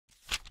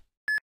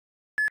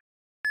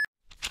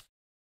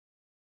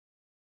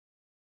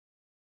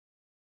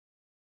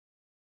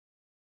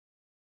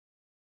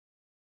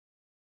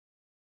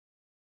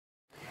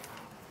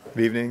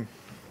Good evening.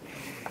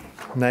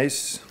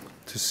 Nice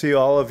to see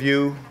all of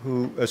you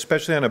who,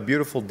 especially on a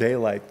beautiful day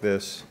like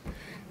this,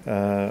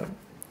 to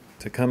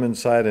come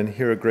inside and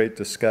hear a great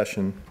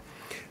discussion.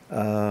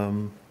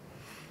 I'm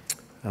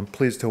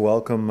pleased to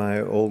welcome my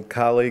old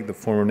colleague, the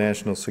former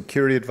National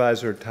Security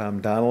Advisor,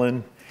 Tom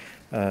Donilon,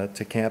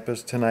 to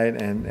campus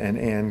tonight, and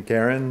Ann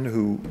Guerin,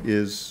 who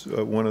is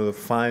one of the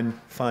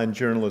fine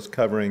journalists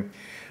covering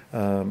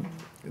the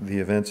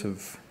events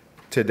of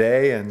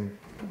today and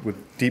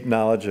with deep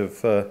knowledge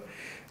of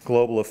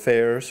global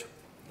affairs,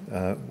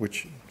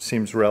 which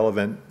seems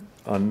relevant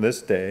on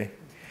this day.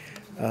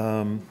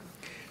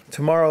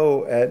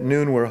 Tomorrow at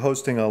noon, we're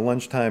hosting a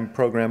lunchtime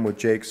program with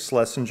Jake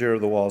Schlesinger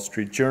of the Wall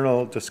Street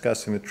Journal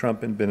discussing the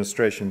Trump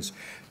administration's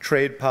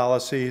trade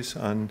policies.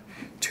 On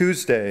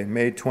Tuesday,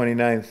 May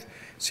 29th,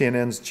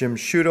 CNN's Jim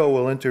Sciutto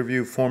will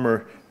interview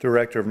former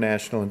Director of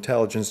National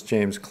Intelligence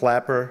James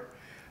Clapper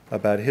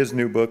about his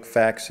new book,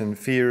 Facts and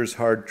Fears,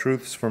 Hard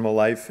Truths from a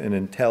Life in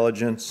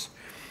Intelligence.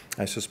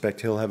 I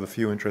suspect he'll have a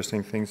few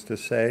interesting things to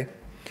say.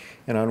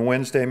 And on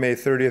Wednesday, May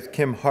 30th,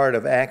 Kim Hart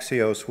of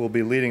Axios will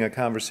be leading a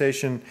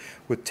conversation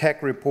with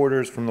tech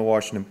reporters from the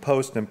Washington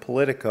Post and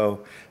Politico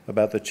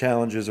about the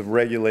challenges of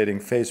regulating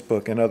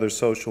Facebook and other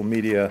social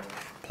media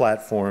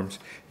platforms.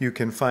 You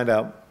can find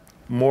out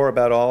more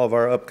about all of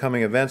our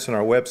upcoming events on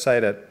our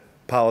website at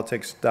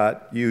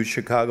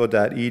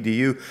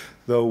politics.uchicago.edu,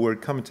 though we're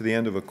coming to the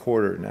end of a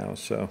quarter now,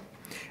 so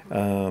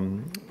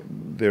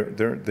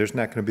there's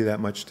not going to be that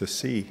much to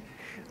see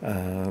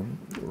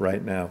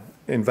right now.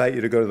 I invite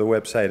you to go to the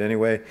website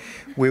anyway.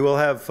 We will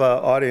have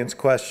audience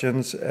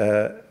questions.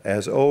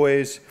 As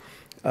always,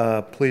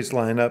 please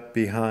line up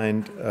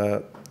behind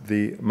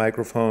the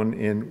microphone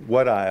in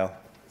what aisle?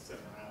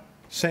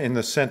 In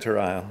the center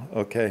aisle,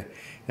 okay.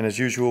 And as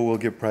usual, we'll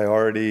give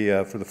priority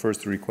for the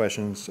first three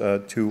questions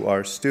to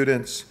our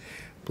students.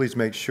 Please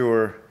make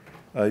sure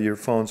your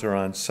phones are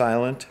on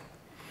silent.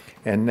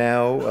 And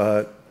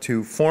now,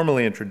 to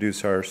formally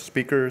introduce our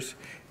speakers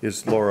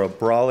is Laura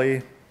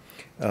Brawley.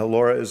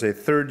 Laura is a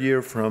third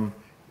year from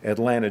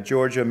Atlanta,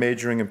 Georgia,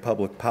 majoring in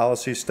public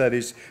policy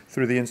studies.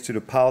 Through the Institute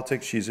of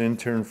Politics, she's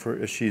interned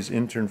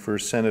for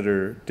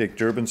Senator Dick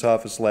Durbin's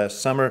office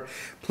last summer.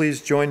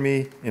 Please join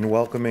me in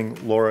welcoming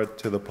Laura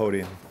to the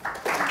podium.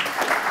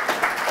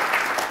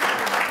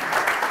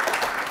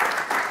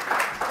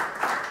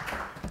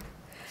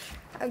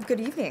 Good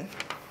evening.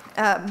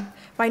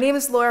 My name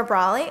is Laura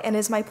Brawley, and it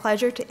is my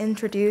pleasure to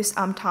introduce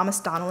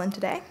Thomas Donilon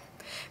today.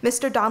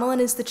 Mr. Donilon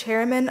is the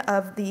chairman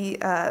of the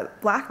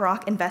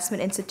BlackRock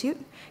Investment Institute,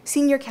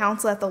 senior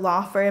counsel at the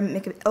law firm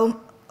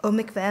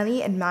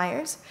O'Mcvaney and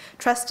Myers,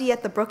 trustee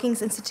at the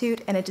Brookings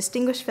Institute, and a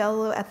distinguished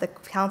fellow at the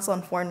Council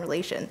on Foreign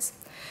Relations.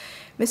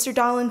 Mr.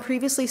 Donilon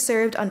previously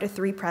served under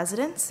 3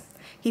 presidents.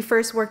 He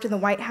first worked in the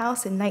White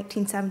House in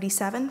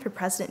 1977 for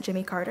President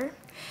Jimmy Carter.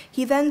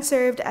 He then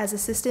served as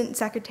Assistant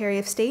Secretary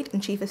of State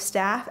and Chief of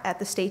Staff at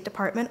the State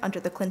Department under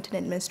the Clinton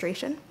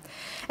administration.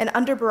 And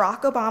under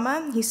Barack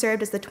Obama, he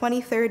served as the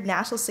 23rd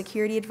National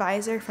Security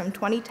Advisor from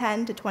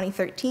 2010 to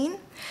 2013,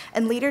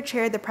 and later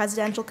chaired the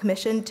Presidential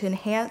Commission to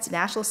Enhance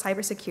National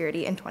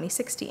Cybersecurity in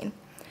 2016.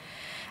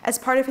 As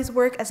part of his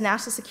work as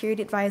National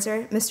Security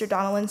Advisor, Mr.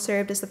 Donilon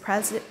served as the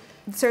president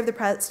provide the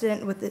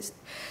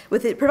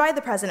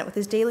president with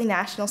his daily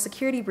national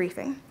security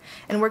briefing,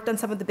 and worked on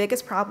some of the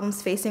biggest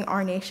problems facing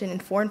our nation in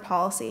foreign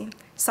policy,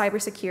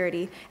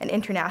 cybersecurity, and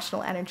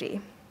international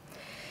energy.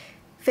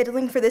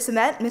 Fiddling for this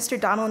event, Mr.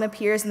 Donilon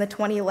appears in the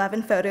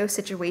 2011 photo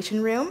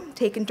Situation Room,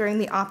 taken during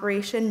the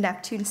Operation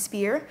Neptune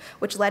Spear,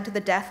 which led to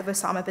the death of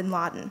Osama bin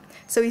Laden.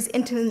 So he's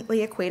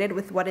intimately acquainted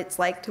with what it's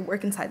like to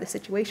work inside the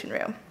Situation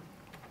Room.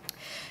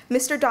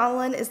 Mr.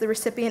 Donilon is the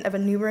recipient of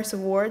numerous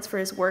awards for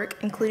his work,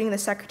 including the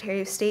Secretary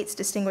of State's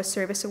Distinguished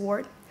Service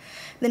Award,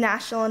 the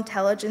National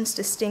Intelligence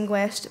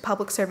Distinguished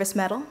Public Service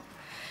Medal,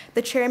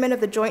 the chairman of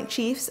the Joint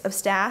Chiefs of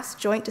Staff's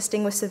Joint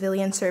Distinguished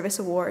Civilian Service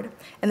Award,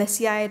 and the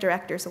CIA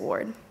Director's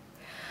Award.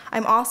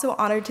 I'm also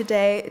honored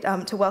today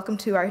to welcome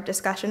to our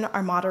discussion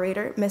our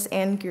moderator, Ms.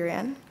 Ann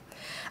Guerin.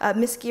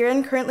 Ms.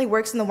 Guerin currently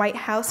works in the White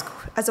House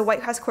as a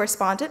White House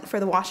correspondent for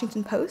the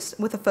Washington Post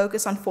with a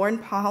focus on foreign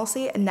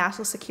policy and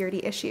national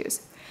security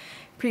issues.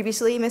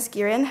 Previously, Ms.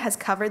 Guerin has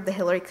covered the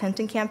Hillary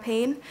Clinton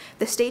campaign,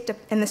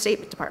 and the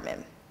State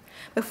Department.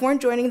 Before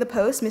joining the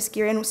Post, Ms.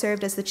 Guerin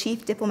served as the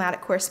chief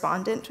diplomatic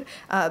correspondent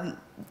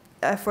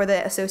for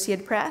the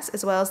Associated Press,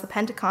 as well as the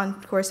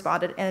Pentagon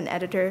correspondent and an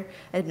editor,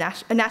 a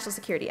national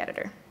security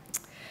editor.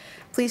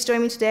 Please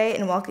join me today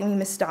in welcoming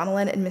Ms.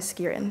 Donilon and Ms.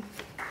 Guerin.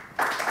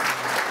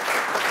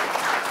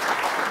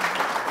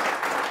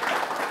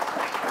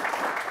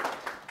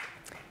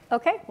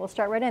 Okay, we'll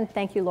start right in.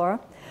 Thank you, Laura.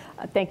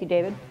 Thank you,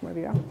 David, wherever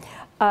you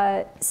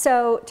are.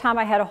 So, Tom,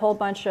 I had a whole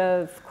bunch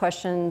of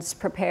questions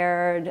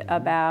prepared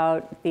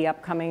about the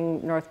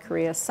upcoming North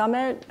Korea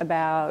summit,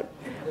 about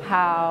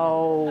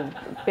how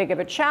big of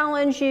a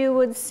challenge you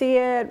would see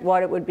it,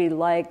 what it would be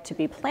like to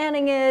be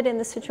planning it in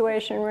the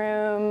Situation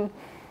Room,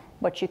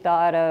 what you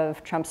thought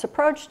of Trump's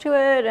approach to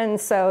it. And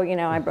so, you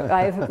know,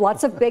 I have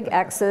lots of big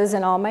X's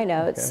in all my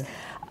notes.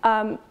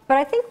 But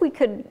I think we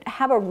could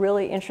have a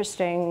really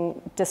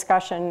interesting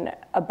discussion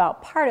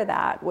about part of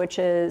that, which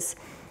is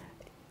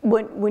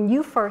when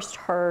you first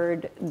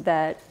heard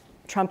that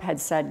Trump had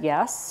said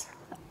yes,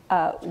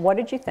 what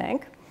did you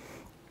think?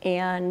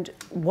 And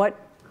what,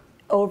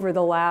 over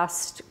the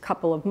last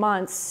couple of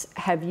months,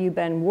 have you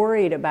been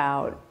worried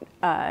about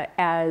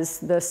as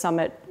the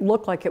summit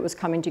looked like it was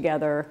coming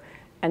together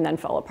and then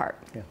fell apart?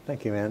 Yeah,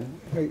 thank you, Ann.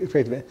 It's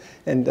great to be.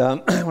 And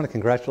I want to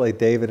congratulate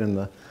David and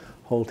the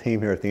whole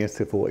team here at the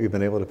Institute for what you've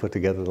been able to put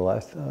together the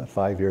last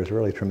 5 years.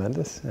 Really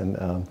tremendous,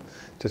 and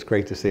just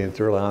great to see. It's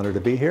a real honor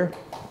to be here.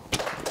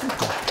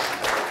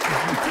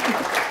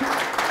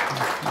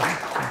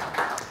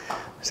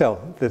 So,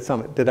 the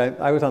summit,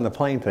 I was on the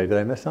plane today, did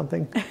I miss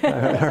something? It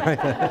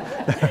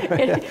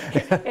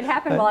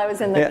happened while I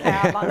was in the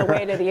cab on the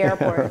way to the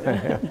airport.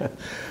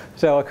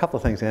 So a couple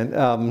of things,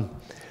 Ann.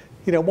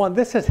 You know, one,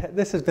 this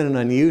has been an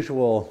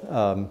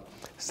unusual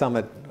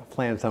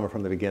planned summit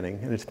from the beginning,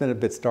 and it's been a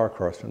bit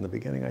star-crossed from the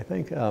beginning, I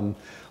think.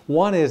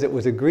 One is it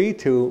was agreed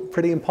to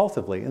pretty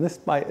impulsively, and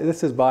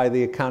this is by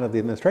the account of the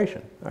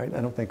administration, right?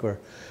 I don't think we're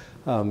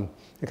kind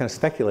of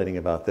speculating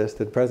about this,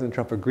 that President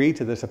Trump agreed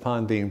to this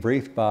upon being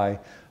briefed by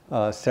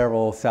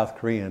several South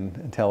Korean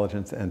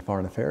intelligence and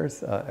foreign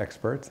affairs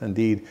experts.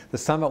 Indeed, the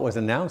summit was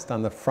announced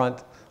on the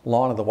front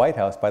lawn of the White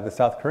House by the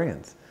South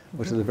Koreans,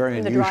 which is a very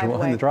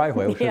unusual, in the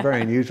driveway, which is a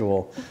very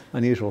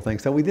unusual thing.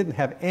 So we didn't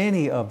have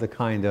any of the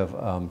kind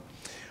of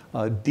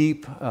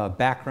deep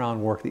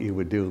background work that you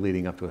would do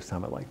leading up to a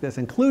summit like this,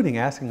 including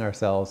asking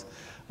ourselves,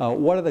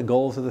 what are the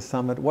goals of the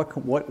summit?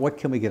 What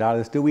can we get out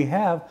of this? Do we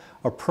have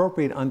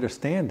appropriate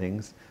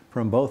understandings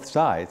from both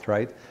sides,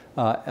 right,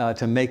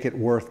 to make it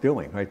worth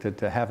doing, right,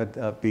 to have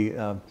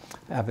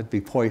it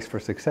be poised for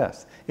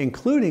success,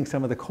 including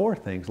some of the core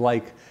things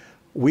like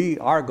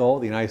our goal,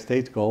 the United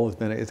States goal,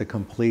 is a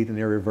complete and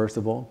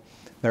irreversible,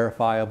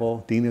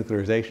 verifiable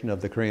denuclearization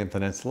of the Korean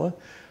Peninsula.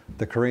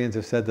 The Koreans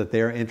have said that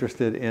they are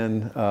interested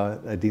in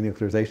a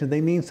denuclearization. They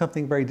mean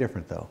something very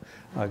different, though,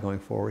 going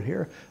forward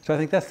here. So I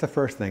think that's the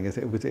first thing, is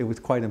it was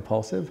quite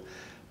impulsive.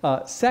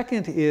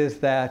 Second is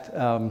that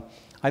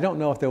I don't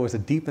know if there was a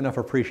deep enough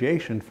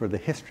appreciation for the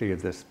history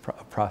of this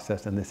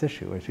process and this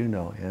issue, as you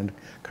know, and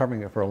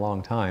covering it for a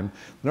long time.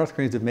 The North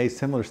Koreans have made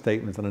similar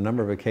statements on a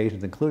number of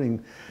occasions,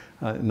 including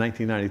in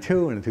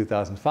 1992 and in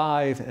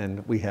 2005,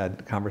 and we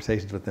had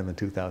conversations with them in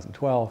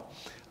 2012.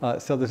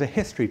 So there's a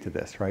history to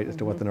this, right, as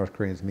to what the North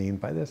Koreans mean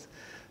by this.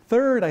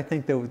 Third, I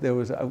think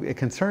it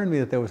concerned me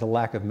that there was a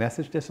lack of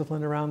message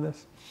discipline around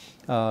this,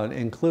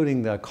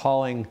 including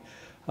calling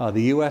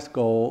the U.S.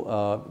 goal,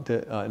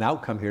 an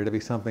outcome here, to be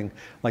something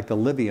like the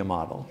Libya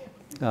model.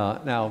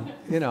 Now,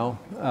 you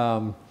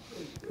know,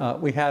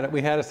 we had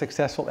a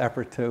successful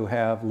effort to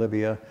have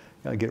Libya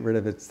get rid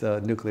of its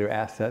nuclear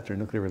assets or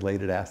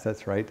nuclear-related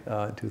assets, right,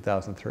 in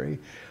 2003.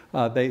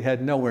 They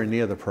had nowhere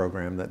near the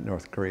program that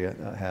North Korea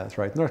has,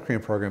 right? The North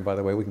Korean program, by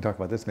the way, we can talk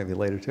about this maybe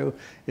later too,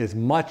 is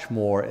much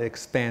more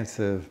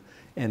expansive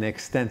and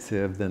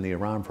extensive than the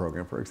Iran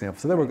program, for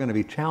example. So there were going to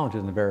be challenges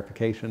in the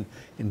verification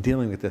in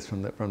dealing with this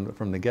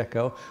from the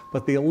get-go.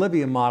 But the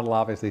Libya model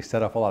obviously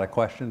set up a lot of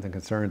questions and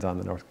concerns on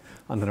the North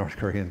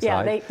Korean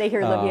side. Yeah, they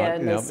hear Libya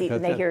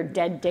and they hear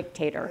dead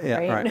dictator.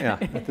 Yeah, right. Yeah,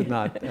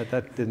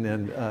 that didn't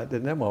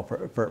end well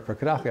for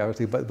Gaddafi,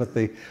 obviously.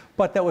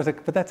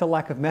 But that's a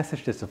lack of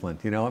message discipline,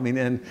 you know. I mean,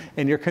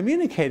 and you're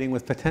communicating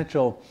with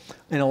potential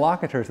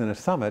interlocutors in a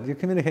summit. You're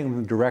communicating with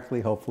them directly,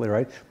 hopefully,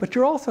 right? But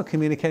you're also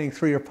communicating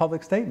through your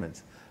public statements.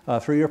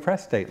 Through your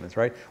press statements,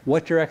 right?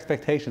 What your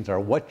expectations are,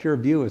 what your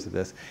view is of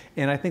this,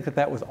 and I think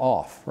that was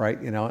off,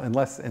 right? You know,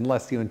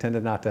 unless you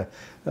intended not to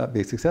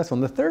be successful.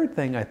 And the third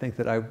thing I think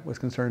that I was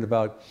concerned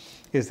about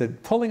is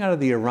that pulling out of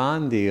the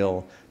Iran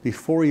deal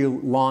before you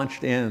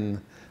launched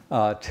in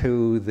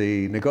to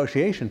the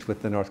negotiations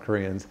with the North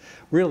Koreans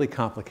really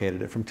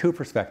complicated it from two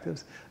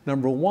perspectives.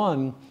 Number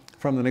one,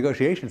 from the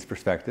negotiations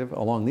perspective,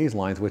 along these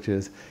lines, which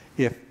is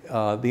if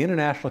the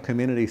international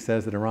community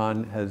says that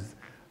Iran has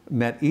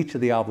met each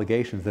of the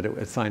obligations that it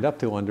had signed up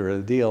to under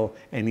the deal,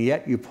 and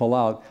yet you pull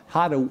out,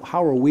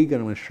 how are we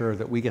going to ensure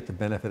that we get the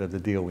benefit of the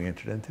deal we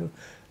entered into?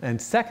 And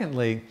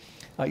secondly,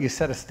 you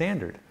set a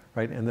standard,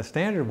 right? And the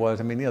standard was,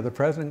 I mean, you know, the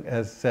president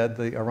has said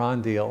the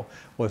Iran deal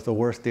was the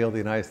worst deal the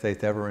United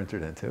States ever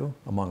entered into,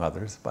 among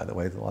others, by the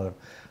way. There's a lot of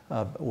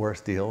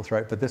worse deals,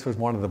 right? But this was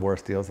one of the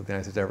worst deals that the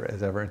United States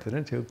has ever entered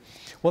into.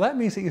 Well, that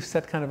means that you've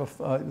set kind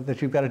of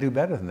that you've got to do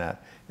better than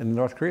that in the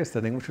North Korea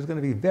setting, which was going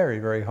to be very,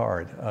 very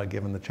hard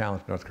given the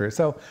challenge of North Korea.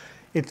 So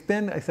it's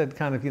been, I said,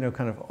 kind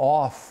of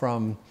off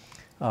from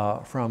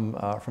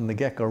the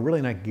get-go,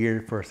 really not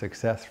geared for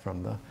success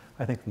from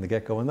the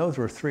get-go. And those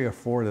were 3 or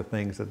 4 of the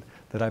things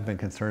that I've been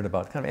concerned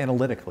about, kind of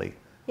analytically.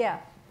 Yeah,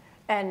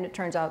 and it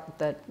turns out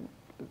that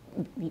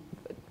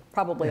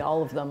probably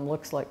all of them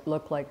look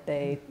like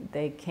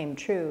they came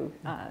true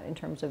in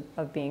terms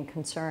of being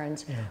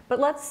concerns. Yeah. But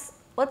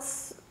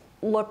let's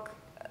look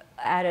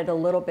at it a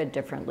little bit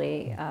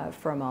differently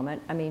for a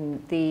moment. I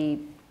mean,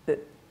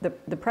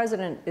 the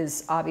president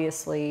is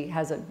obviously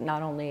has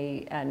not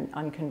only an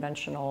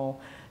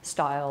unconventional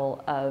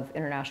style of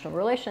international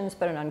relations,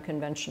 but an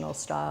unconventional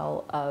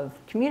style of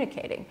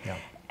communicating. Yeah.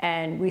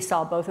 And we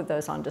saw both of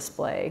those on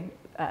display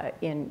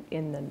in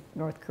the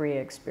North Korea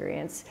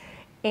experience.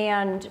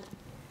 And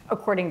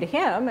according to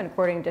him and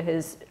according to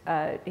his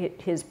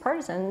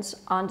partisans,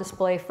 on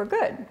display for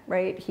good,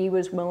 right? He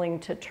was willing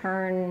to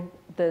turn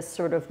this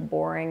sort of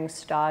boring,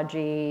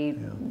 stodgy,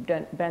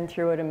 been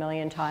through it a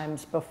million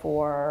times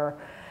before,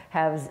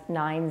 have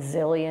 9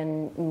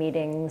 zillion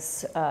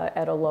meetings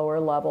at a lower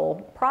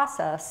level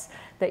process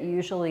that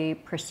usually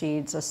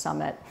precedes a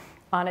summit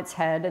on its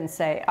head and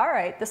say, all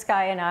right, this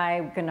guy and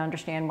I can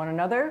understand one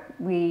another.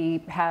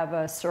 We have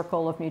a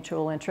circle of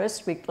mutual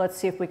interest. Let's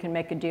see if we can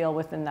make a deal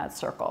within that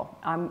circle.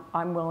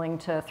 I'm willing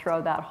to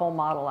throw that whole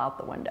model out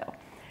the window.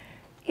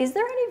 Is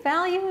there any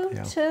value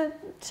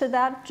to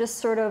that? Just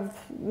sort of,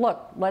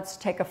 look, let's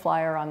take a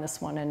flyer on this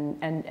one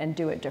and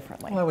do it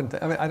differently. Well,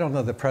 I don't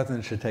know the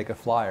president should take a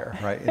flyer,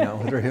 right?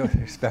 With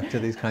respect to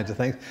these kinds of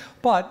things.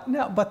 But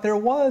no, but there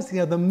was,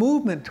 the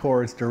movement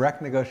towards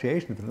direct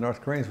negotiation for the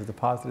North Koreans was a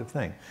positive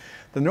thing.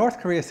 The North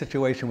Korea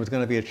situation was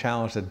going to be a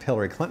challenge that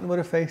Hillary Clinton would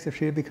have faced if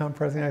she had become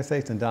president of the United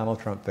States, and Donald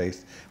Trump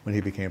faced when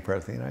he became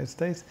president of the United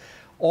States.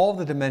 All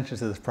the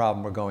dimensions of this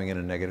problem were going in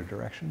a negative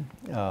direction.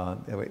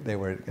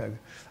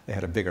 They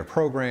had a bigger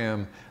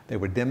program. They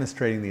were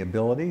demonstrating the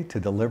ability to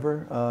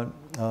deliver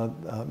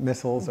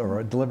missiles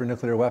or deliver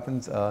nuclear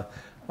weapons over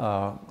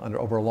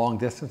a long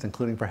distance,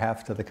 including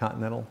perhaps to the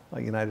continental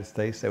United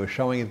States. They were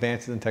showing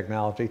advances in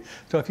technology.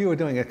 So if you were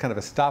doing a kind of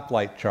a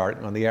stoplight chart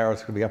on the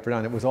arrows could be up or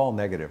down, it was all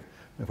negative.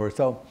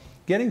 So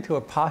getting to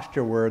a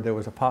posture where there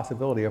was a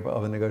possibility of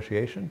a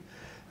negotiation,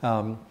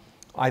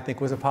 I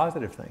think was a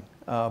positive thing.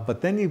 But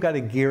then you've got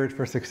to gear it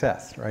for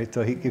success, right?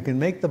 So you can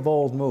make the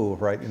bold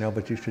move, right?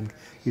 But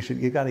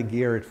you've got to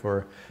gear it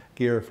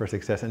for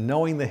success. And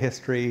knowing the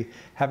history,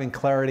 having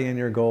clarity in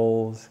your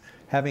goals,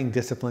 having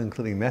discipline,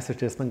 including message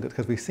discipline,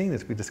 because we've seen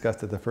this, we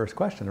discussed it the first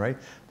question, right?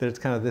 That it's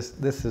kind of this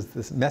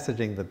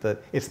messaging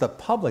that it's the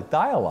public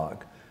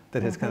dialogue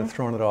that has kind of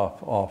thrown it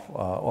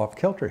off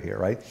kilter here,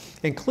 right?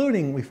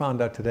 Including, we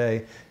found out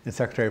today in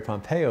Secretary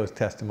Pompeo's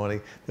testimony,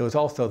 there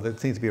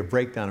seems to be a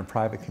breakdown in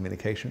private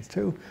communications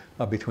too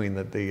between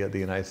the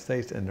United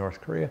States and North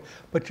Korea.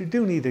 But you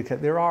do need to,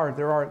 there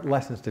are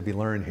lessons to be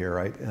learned here,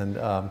 right?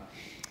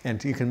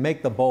 And you can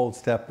make the bold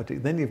step, but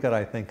then you've got to,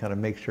 I think, kind of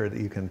make sure that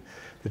you can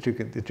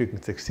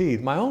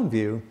succeed. My own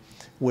view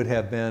would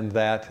have been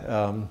that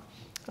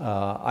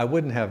I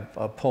wouldn't have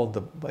pulled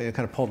the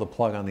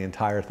plug on the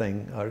entire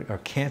thing or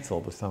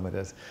canceled the summit,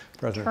 as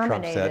President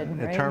Trump said.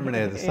 Right?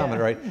 Terminated the summit,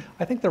 right?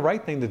 I think the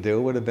right thing to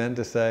do would have been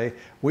to say,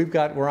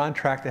 we're on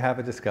track to have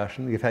a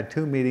discussion. We've had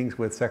 2 meetings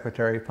with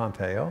Secretary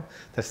Pompeo.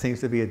 That seems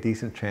to be a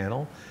decent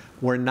channel.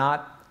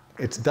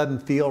 It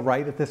doesn't feel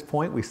right at this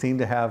point. We seem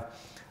to have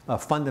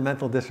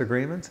fundamental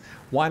disagreements.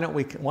 Why don't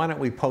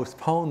we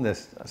postpone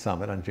this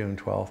summit on June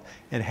 12th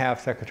and have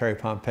Secretary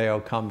Pompeo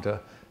come to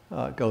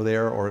go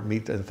there or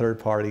meet a third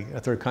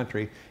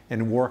country,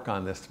 and work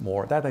on this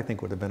more? That, I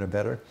think, would have been a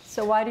better.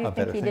 So why do you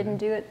think he didn't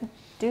do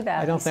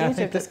that? He seems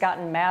to have just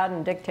gotten mad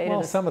and dictated.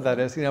 Well, some of that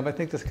is, but I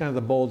think this kind of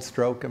the bold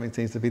stroke.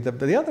 seems to be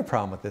the other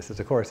problem with this is,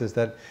 of course, is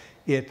that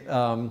it.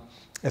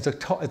 As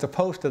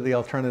opposed to the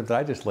alternative that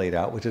I just laid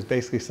out, which is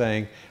basically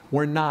saying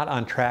we're not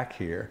on track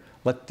here.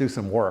 Let's do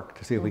some work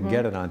to see if we can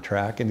get it on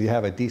track. And you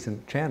have a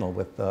decent channel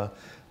with the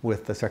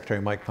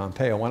Secretary Mike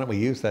Pompeo. Why don't we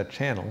use that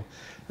channel?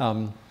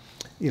 There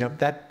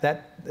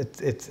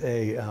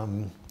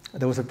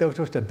was a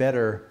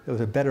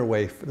better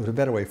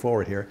way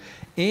forward here,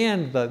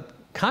 and the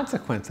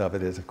consequence of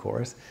it is, of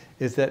course,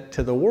 is that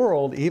to the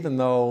world, even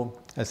though,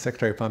 as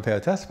Secretary Pompeo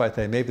testified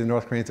today, maybe the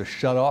North Koreans have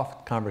shut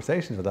off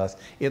conversations with us,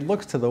 it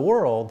looks to the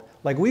world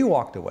like we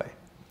walked away.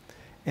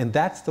 And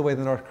that's the way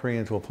the North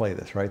Koreans will play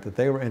this, right? That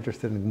they were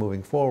interested in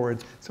moving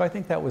forward. So I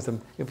think that was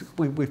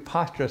we've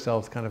postured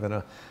ourselves kind of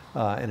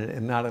not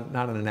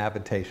in an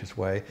advantageous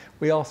way.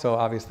 We also,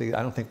 obviously,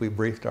 I don't think we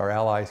briefed our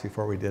allies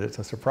before we did it.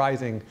 So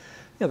surprising,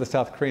 the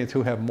South Koreans,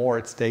 who have more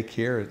at stake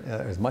here,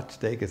 as much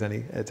stake as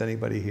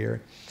anybody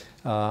here,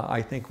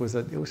 I think it was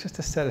just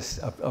a set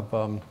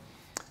of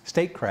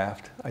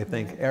statecraft, I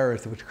think,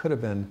 errors which could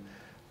have been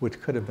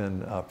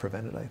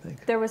prevented, I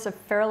think. There was a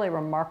fairly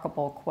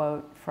remarkable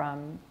quote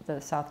from the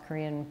South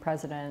Korean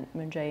President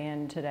Moon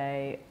Jae-in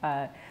today,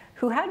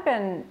 who had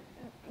been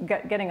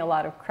getting a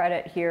lot of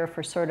credit here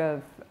for sort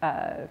of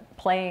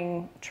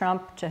playing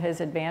Trump to his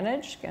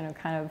advantage,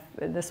 kind of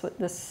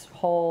this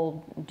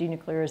whole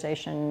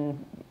denuclearization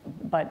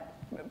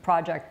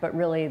project, but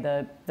really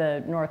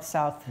the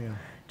North-South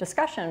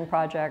discussion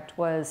project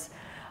was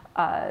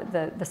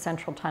the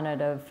central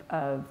tenet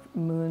of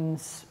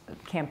Moon's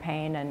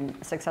campaign and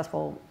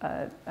successful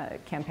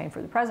campaign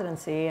for the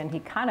presidency, and he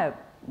kind of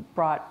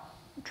brought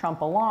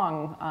Trump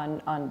along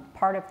on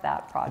part of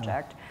that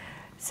project.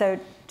 So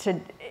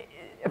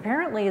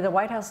apparently the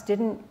White House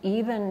didn't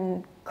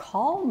even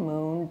call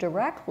Moon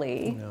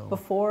directly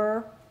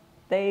before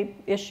they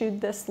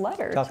issued this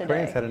letter South today.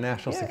 Koreans had a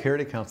National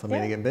Security Council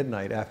meeting at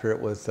midnight after it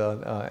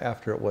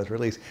was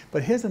released.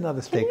 But here's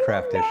another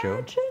statecraft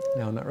issue.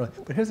 No, not really.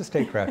 But here's a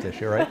statecraft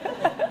issue, right?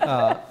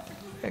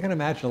 I can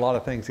imagine a lot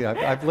of things. You know,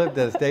 I've lived,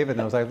 as David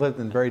knows, I've lived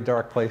in very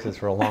dark places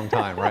for a long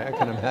time, right? I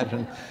can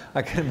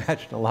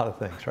imagine a lot of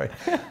things, right?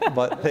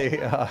 But they,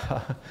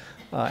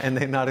 and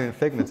they're not even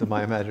figments of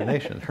my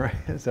imagination, right?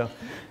 So,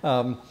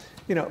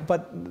 you know,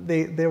 but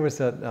there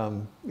was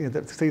a, you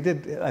know, so you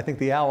did. I think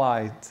the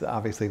Allies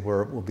obviously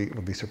will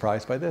be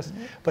surprised by this.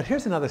 Mm-hmm. But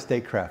here's another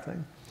statecraft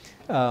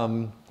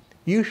thing.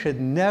 You should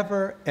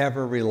never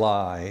ever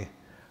rely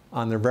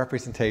on the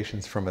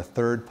representations from a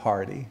third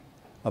party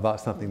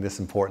about something this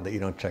important that you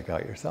don't check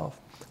out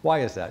yourself. Why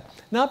is that?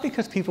 Not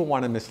because people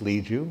want to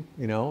mislead you,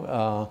 you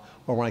know,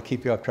 or want to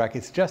keep you off track.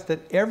 It's just that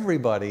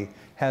everybody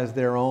has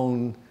their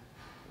own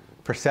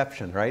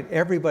perception, right?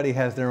 Everybody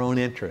has their own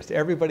interest.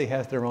 Everybody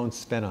has their own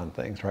spin on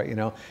things, right? You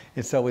know,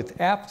 and so it's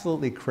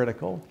absolutely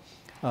critical.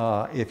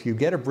 If you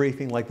get a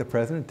briefing like the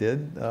president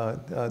did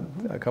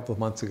a couple of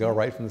months ago,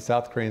 right, from the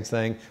South Koreans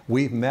saying,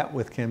 we've met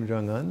with Kim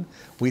Jong-un,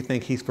 we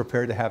think he's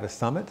prepared to have a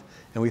summit,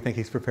 and we think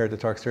he's prepared to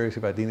talk seriously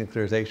about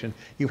denuclearization,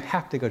 you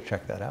have to go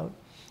check that out.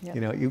 Yep.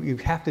 You know, you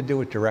have to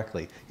do it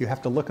directly. You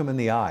have to look them in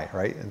the eye,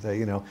 right, and say,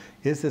 you know,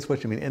 is this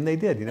what you mean? And they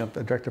did. You know,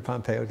 Director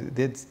Pompeo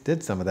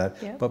did some of that,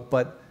 yep.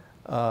 but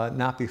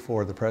not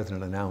before the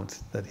president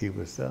announced that he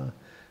was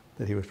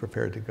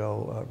prepared to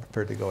go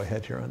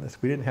ahead here on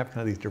this. We didn't have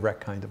kind of these direct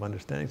kind of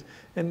understandings,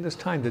 and there's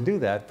time to do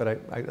that. But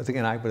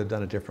again, I would have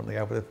done it differently.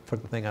 I would have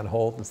put the thing on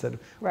hold and said,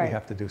 right, we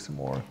have to do some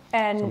more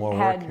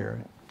work here.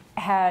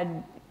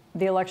 Had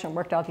the election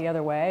worked out the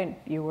other way,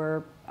 you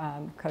were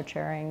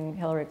co-chairing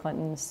Hillary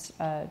Clinton's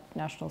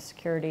national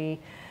security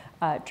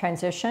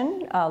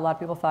transition. A lot of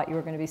people thought you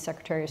were going to be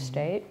Secretary of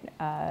State.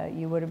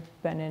 You would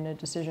have been in a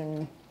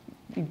decision,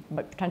 you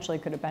potentially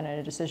could have been in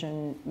a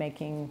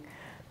decision-making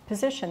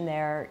position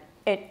there.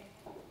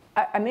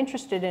 I'm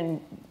interested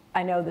in,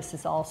 I know this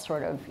is all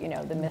sort of, you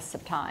know, the mists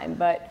of time,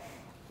 but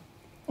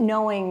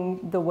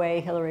knowing the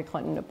way Hillary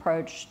Clinton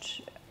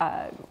approached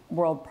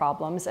world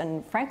problems,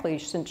 and frankly,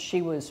 since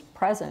she was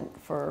present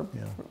for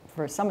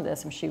some of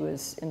this, and she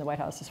was in the White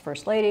House as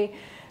First Lady,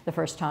 the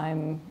first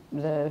time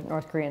the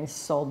North Koreans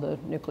sold the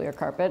nuclear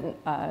carpet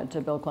to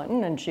Bill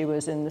Clinton, and she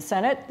was in the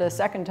Senate the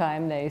second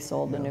time they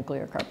sold the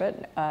nuclear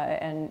carpet,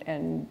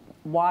 and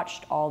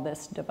watched all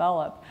this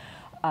develop.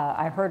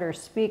 I heard her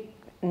speak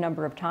a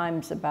number of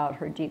times about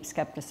her deep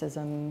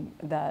skepticism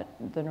that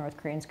the North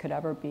Koreans could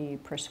ever be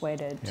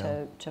persuaded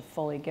to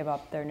fully give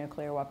up their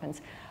nuclear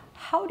weapons.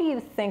 How do you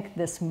think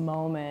this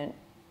moment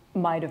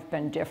might have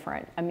been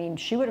different? I mean,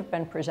 she would have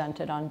been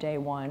presented on day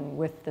one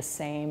with the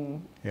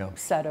same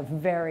set of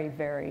very,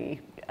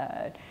 very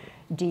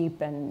deep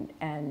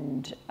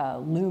and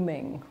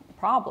looming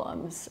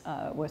problems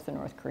with the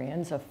North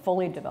Koreans, a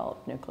fully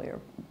developed nuclear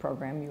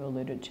program you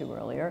alluded to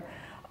earlier,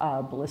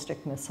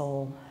 ballistic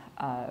missile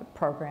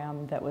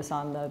program that was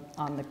on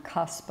the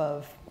cusp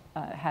of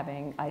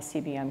having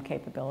ICBM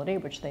capability,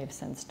 which they've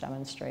since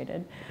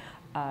demonstrated,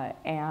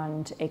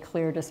 and a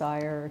clear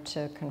desire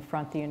to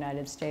confront the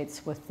United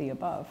States with the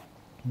above.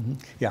 Mm-hmm.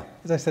 Yeah,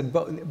 as I said,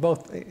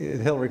 both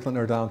Hillary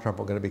Clinton or Donald Trump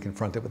are going to be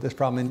confronted with this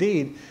problem.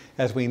 Indeed,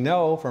 as we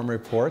know from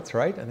reports,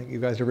 right, I think you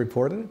guys have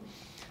reported it,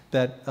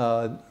 that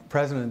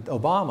President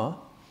Obama,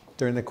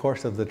 during the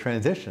course of the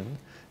transition,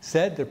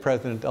 said to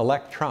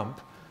President-elect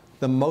Trump,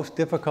 the most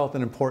difficult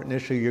and important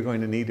issue you're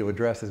going to need to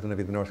address is going to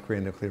be the North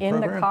Korean nuclear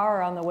program. In the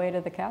car on the way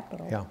to the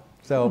Capitol. Yeah.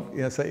 So,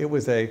 so it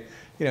was it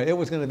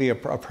was going to be a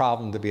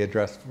problem to be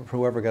addressed for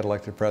whoever got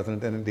elected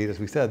president. And indeed, as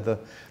we said,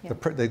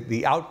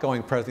 the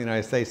outgoing president of the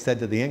United States said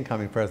to the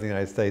incoming president of the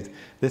United States,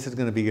 this is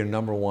going to be your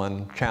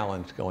 #1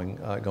 challenge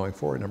going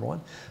forward, #1.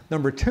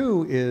 Number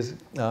two is,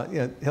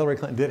 Hillary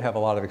Clinton did have a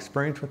lot of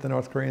experience with the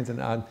North Koreans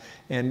and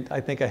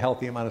I think a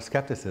healthy amount of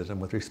skepticism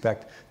with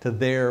respect to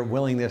their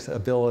willingness,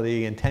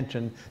 ability,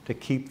 intention to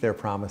keep their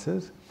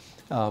promises.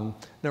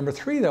 Number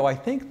three, though, I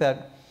think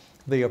that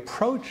the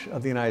approach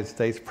of the United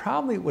States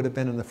probably would have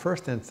been in the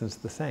first instance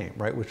the same,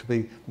 right? Which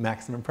would be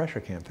maximum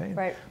pressure campaign.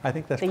 Right. I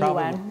think that's the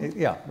probably UN.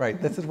 Yeah, right.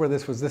 Mm-hmm. This is where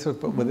this was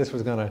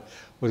going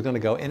to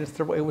go, and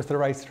it was the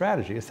right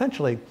strategy.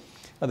 Essentially,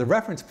 the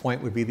reference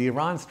point would be the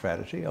Iran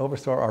strategy.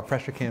 Oversaw our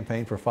pressure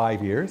campaign for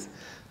 5 years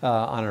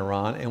on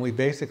Iran, and we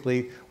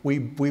basically we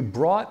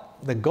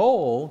brought the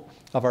goal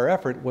of our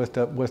effort was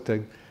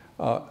to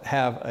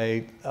have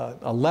a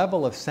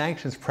level of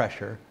sanctions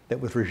pressure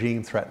that was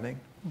regime threatening.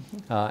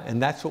 Mm-hmm.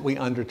 And that's what we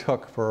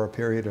undertook for a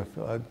period of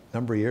a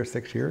number of years,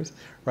 6 years,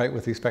 right,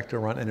 with respect to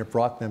Iran, and it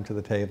brought them to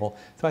the table.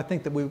 So I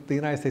think that the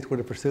United States would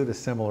have pursued a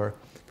similar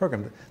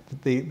program.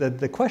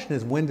 The question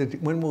is, when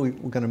were we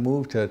going to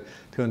move to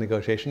a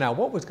negotiation? Now,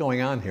 what was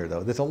going on here,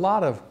 though? There's a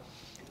lot of,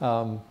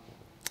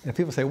 and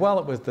people say, well,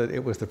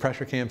 it was the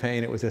pressure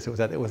campaign, it was this, it was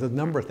that. It was a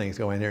number of things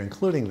going there,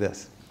 including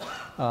this.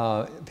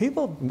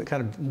 People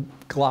kind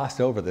of glossed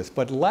over this,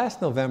 but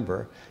last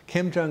November,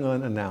 Kim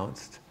Jong-un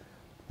announced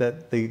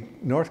that the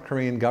North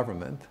Korean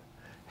government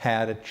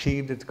had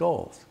achieved its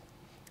goals.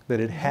 that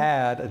it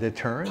had a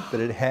deterrent, that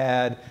it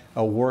had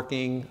a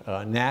working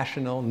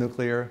national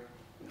nuclear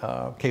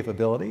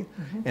capability,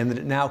 and that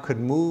it now could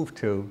move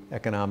to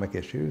economic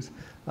issues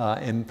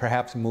and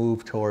perhaps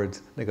move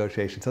towards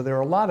negotiation. So there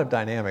are a lot of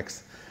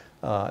dynamics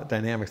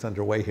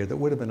underway here that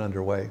would have been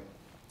underway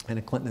in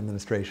a Clinton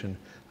administration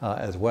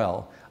as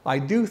well. I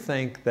do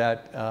think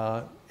that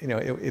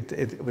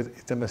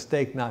it's a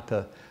mistake not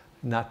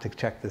to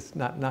check this,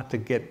 not to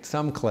get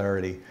some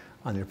clarity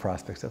on your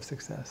prospects of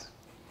success.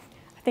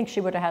 I think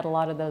she would have had a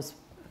lot of those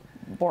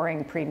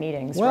boring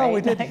pre-meetings, well, right? we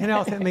did,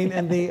 I mean,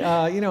 and the,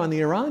 in the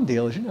Iran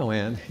deal, as you know,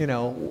 Ann,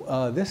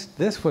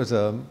 this was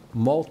a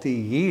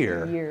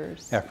multi-year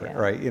effort,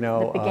 right?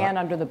 It began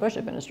under the Bush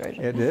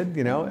administration. It did,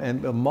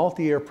 and a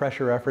multi-year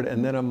pressure effort,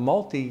 and then a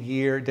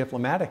multi-year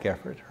diplomatic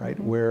effort, right?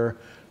 Where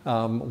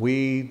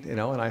we, and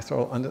I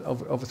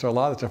oversaw a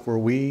lot of stuff where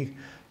we,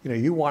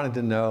 you wanted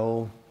to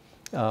know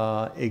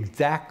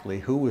exactly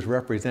who was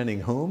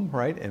representing whom,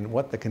 right, and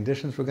what the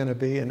conditions were going to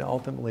be, and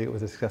ultimately it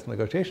was a successful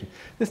negotiation.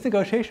 This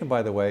negotiation,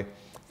 by the way,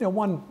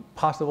 one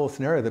possible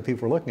scenario that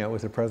people were looking at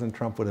was that President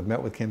Trump would have met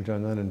with Kim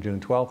Jong-un on June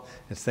 12th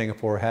in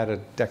Singapore, had a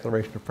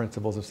declaration of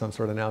principles of some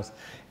sort announced,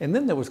 and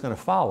then there was going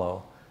to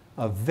follow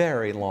a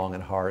very long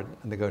and hard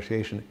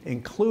negotiation,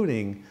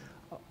 including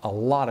a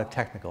lot of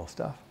technical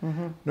stuff.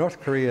 North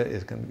Korea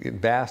is going to get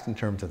vast in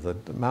terms of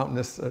the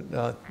mountainous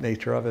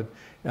nature of it.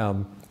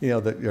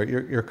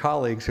 Your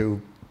colleagues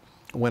who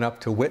went up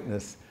to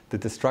witness the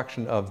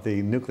destruction of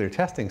the nuclear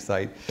testing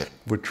site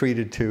were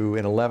treated to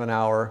an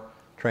 11-hour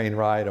train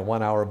ride, a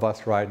 1-hour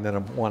bus ride, and then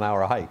a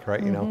 1-hour hike,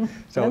 right? So and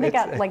then they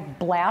got like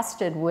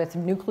blasted with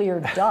nuclear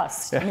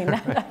dust. I mean,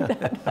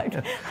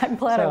 I'm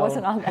glad I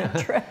wasn't on that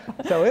trip.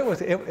 So it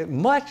was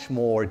much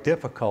more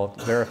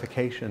difficult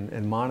verification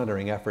and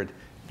monitoring effort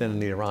than in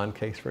the Iran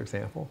case, for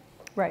example.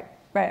 Right.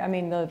 I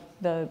mean,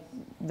 the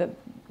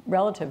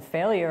relative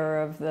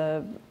failure of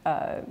the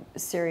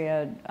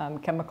Syria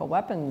chemical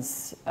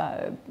weapons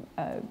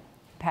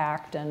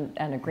pact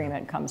and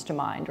agreement comes to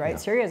mind, right?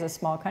 Syria is a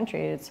small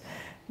country. It's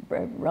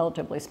a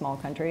relatively small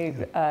country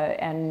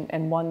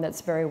and one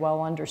that's very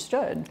well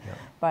understood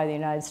by the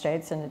United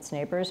States and its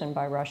neighbors and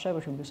by Russia,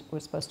 which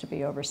was supposed to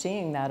be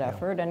overseeing that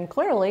effort. And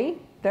clearly,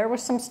 there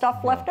was some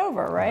stuff left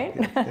over, right?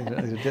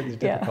 These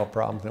difficult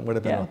problems. And it would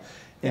have been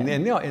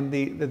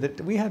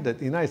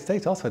the United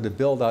States also had to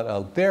build out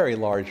a very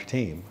large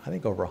team, I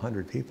think over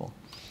 100 people,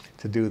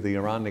 to do the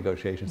Iran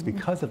negotiations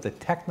because of the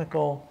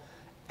technical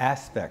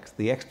aspects,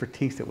 the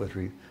expertise that was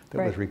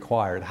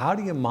required. How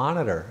do you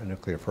monitor a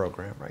nuclear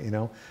program,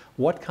 right?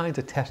 What kinds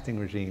of testing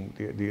regime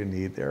do you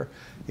need there?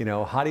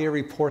 How do you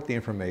report the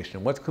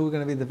information? Who's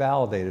going to be the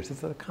validators?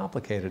 It's a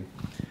complicated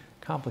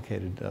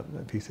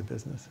piece of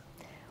business.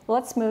 Well,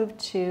 let's move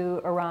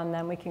to Iran,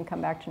 then we can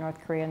come back to North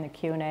Korea in the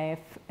Q&A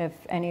if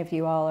any of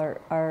you all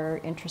are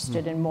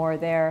interested in more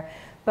there.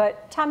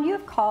 But Tom, you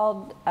have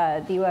called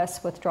the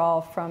U.S.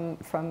 withdrawal from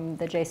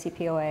the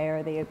JCPOA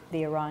or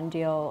the Iran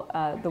deal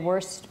the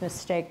worst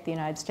mistake the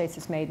United States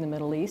has made in the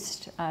Middle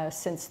East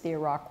since the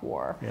Iraq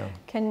War.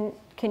 Can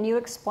you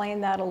explain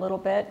that a little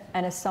bit?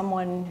 And as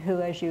someone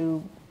who, as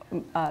you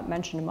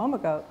mentioned a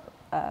moment ago,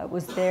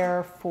 was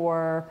there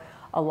for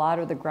a lot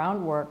of the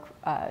groundwork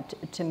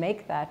to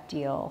make that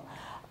deal,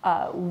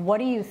 what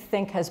do you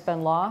think has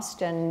been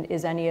lost, and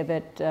is any of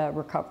it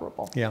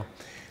recoverable? Yeah.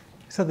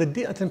 So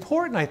it's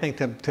important, I think,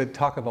 to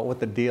talk about what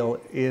the deal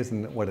is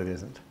and what it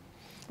isn't.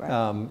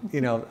 Right.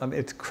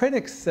 Its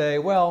critics say,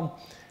 well,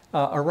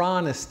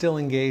 Iran is still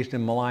engaged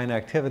in malign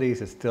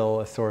activities. It's still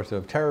a source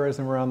of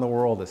terrorism around the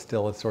world. It's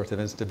still a source of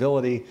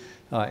instability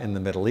in the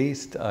Middle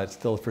East. It's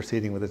still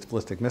proceeding with its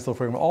ballistic missile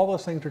program. All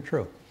those things are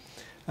true.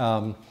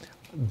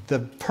 The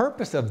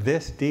purpose of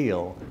this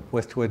deal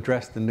was to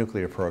address the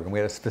nuclear program. We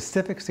had a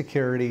specific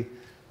security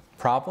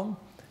problem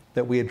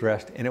that we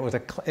addressed, and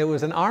it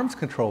was an arms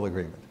control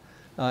agreement.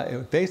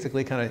 It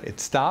basically it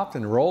stopped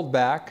and rolled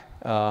back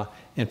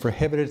and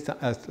prohibited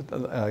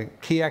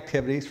key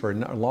activities for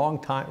a long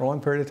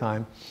period of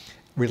time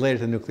related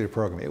to the nuclear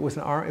program. It was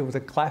a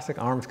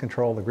classic arms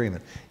control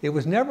agreement. It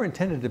was never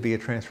intended to be a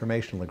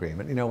transformational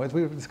agreement. As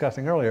we were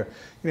discussing earlier,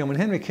 when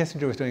Henry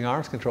Kissinger was doing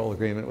arms control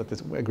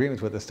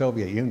agreements with the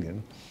Soviet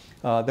Union,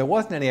 there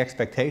wasn't any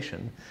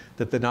expectation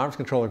that the arms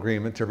control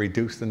agreement to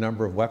reduce the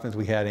number of weapons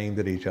we had aimed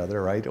at each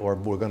other, right, or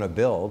we're going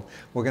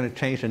to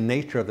change the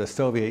nature of the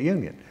Soviet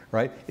Union,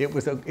 right? It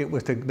was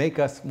to make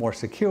us more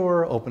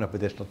secure, open up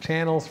additional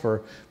channels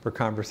for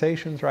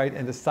conversations, right,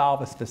 and to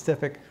solve a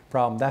specific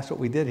problem. That's what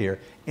we did here,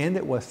 and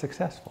it was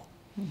successful.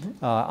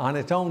 On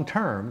its own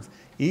terms,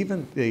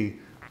 even the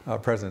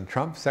President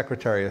Trump,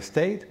 Secretary of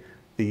State,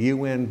 the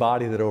UN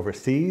body that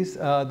oversees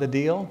the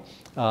deal,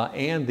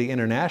 and the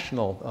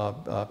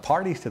international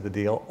parties to the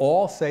deal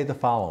all say the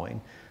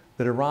following,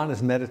 that Iran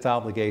has met its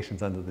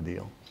obligations under the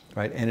deal,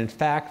 right? And in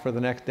fact, for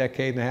the next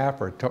decade and a half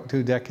or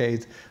 2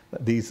 decades,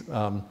 it's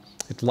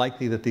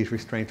likely that these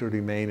restraints would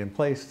remain in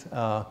place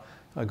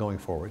going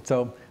forward.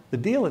 So the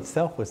deal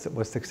itself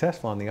was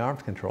successful on the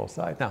arms control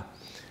side. Now,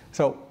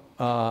 so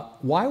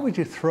why would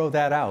you throw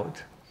that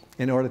out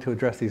in order to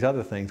address these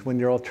other things, when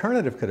your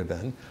alternative could have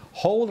been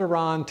hold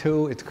Iran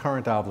to its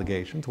current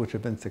obligations, which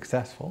have been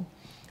successful.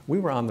 We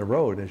were on the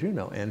road, as you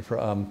know, and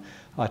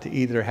to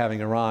either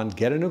having Iran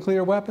get a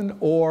nuclear weapon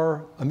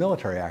or a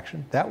military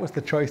action. That was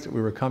the choice that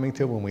we were coming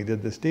to when we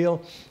did this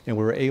deal, and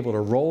we were able to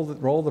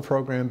roll the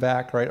program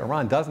back. Right?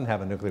 Iran doesn't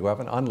have a nuclear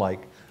weapon,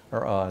 unlike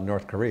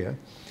North Korea.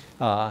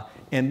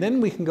 And then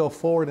we can go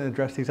forward and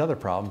address these other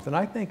problems. And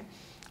I think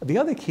the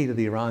other key to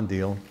the Iran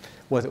deal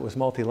was it was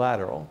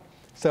multilateral.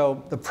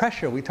 So the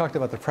pressure, we talked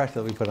about the pressure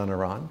that we put on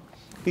Iran.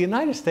 The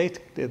United States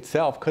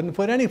itself couldn't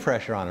put any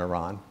pressure on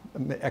Iran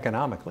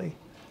economically.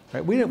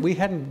 Right? We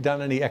hadn't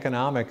done any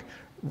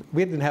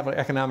we didn't have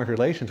economic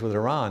relations with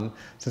Iran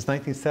since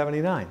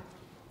 1979,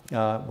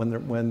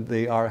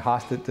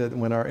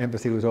 when our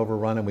embassy was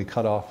overrun and we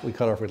cut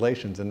off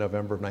relations in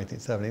November of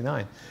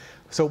 1979.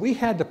 So we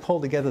had to pull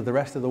together the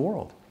rest of the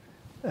world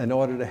in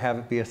order to have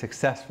it be a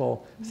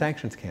successful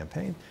sanctions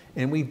campaign.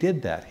 And we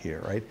did that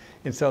here, right?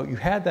 And so you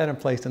had that in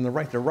place, and the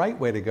right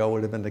way to go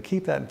would have been to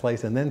keep that in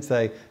place and then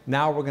say,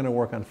 now we're going to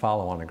work on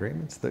follow-on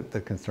agreements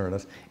that concern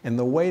us. And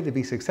the way to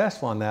be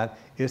successful on that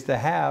is to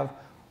have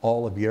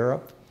all of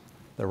Europe,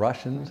 the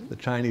Russians, the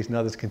Chinese, and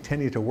others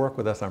continue to work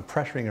with us on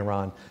pressuring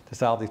Iran to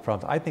solve these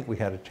problems. I think we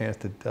had a chance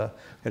to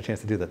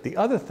do that. The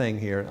other thing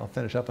here, and I'll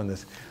finish up on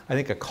this, I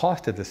think a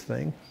cost of this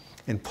thing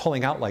in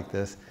pulling out like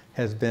this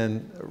has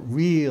been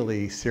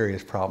really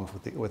serious problems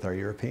with our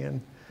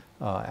European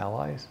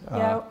allies.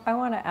 Yeah, I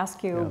want to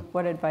ask you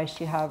what advice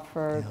you have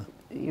for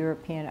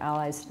European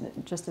allies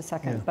in just a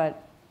second,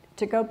 but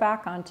to go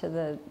back onto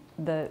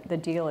the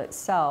deal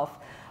itself,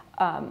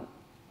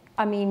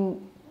 I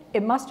mean,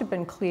 it must have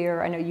been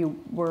clear. I know you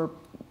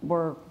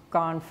were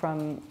gone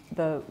from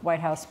the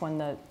White House when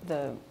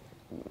the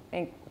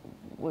ink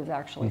was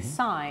actually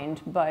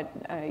signed, but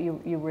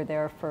you were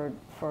there for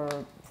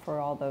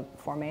all the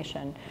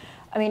formation.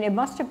 I mean, it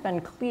must have been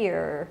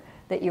clear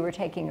that you were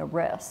taking a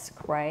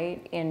risk,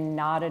 right, in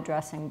not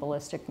addressing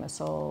ballistic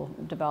missile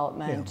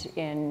development,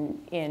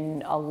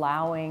 in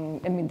allowing,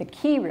 I mean, the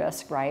key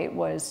risk, right,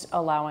 was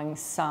allowing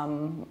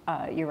some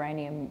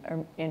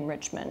uranium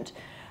enrichment.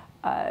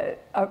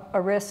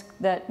 A risk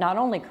that not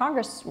only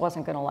Congress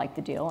wasn't going to like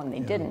the deal, and they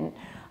didn't,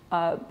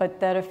 but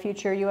that a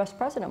future U.S.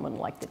 president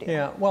wouldn't like the deal.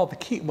 Yeah, well,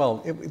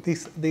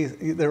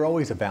 there's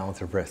always a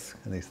balance of risk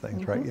in these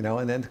things, right? You know,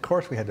 and then of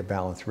course we had to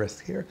balance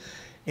risk here.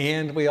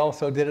 And we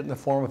also did it in the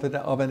form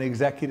of an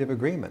executive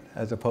agreement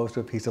as opposed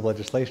to a piece of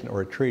legislation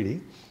or a treaty.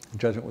 The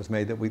judgment was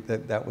made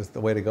that was the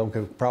way to go,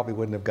 because we probably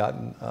wouldn't have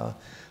gotten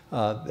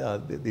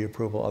the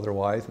approval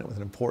otherwise, and it was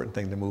an important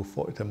thing to move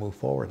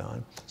forward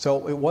on.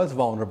 So it was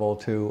vulnerable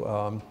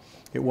to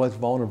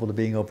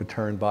being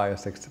overturned by a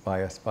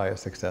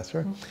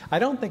successor. I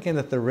don't think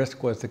that the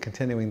risk was to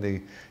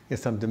continuing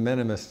some de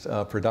minimis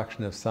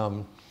production of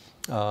some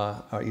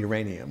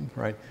uranium,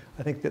 right?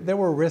 I think that there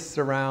were risks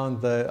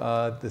around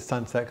the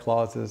sunset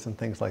clauses and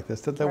things like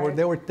this. That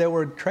there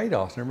were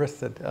trade-offs and risks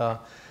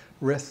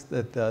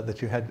that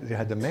you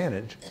had to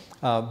manage.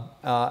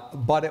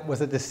 But it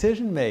was a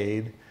decision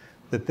made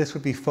that this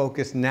would be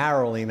focused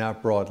narrowly,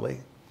 not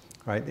broadly,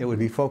 right? It would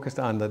be focused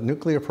on the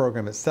nuclear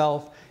program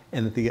itself,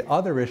 and that the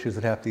other issues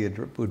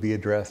would be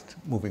addressed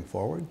moving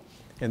forward.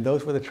 And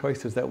those were the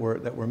choices that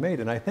were made.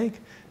 And I think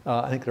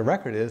the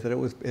record is that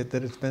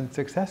it's been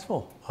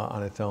successful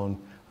on its own.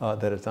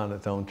 That it's on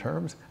its own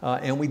terms.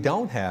 And we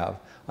don't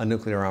have a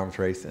nuclear arms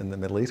race in the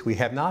Middle East. We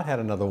have not had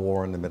another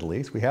war in the Middle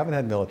East. We haven't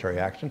had military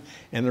action.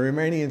 And the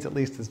Iranians, at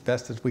least as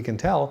best as we can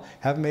tell,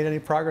 haven't made any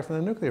progress in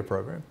the nuclear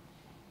program.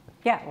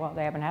 Yeah, well,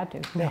 they haven't had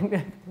to.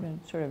 Yeah. They've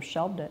sort of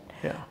shelved it.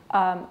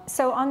 Yeah.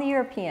 So on the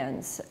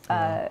Europeans,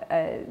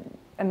 I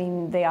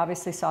mean, they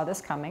obviously saw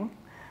this coming.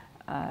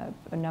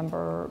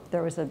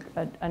 There was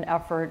an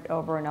effort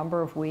over a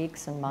number of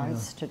weeks and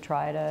months to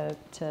try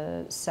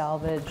to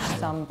salvage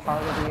some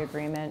part of the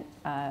agreement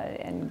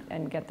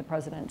and get the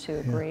president to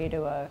agree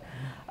to a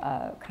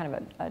kind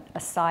of a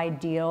side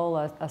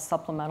deal, a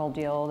supplemental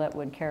deal that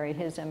would carry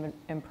his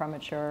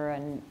imprimatur,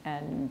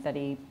 and that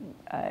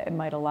it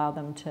might allow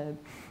them to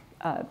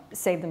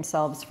save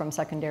themselves from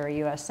secondary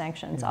U.S.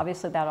 sanctions.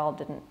 Obviously, that all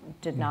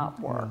did not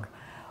work.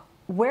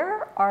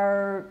 Where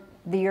are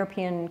the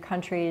European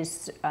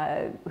countries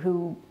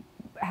who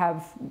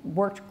have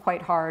worked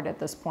quite hard at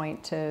this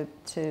point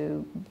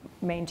to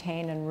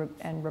maintain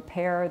and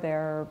repair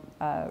their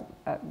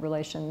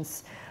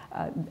relations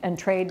and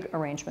trade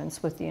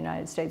arrangements with the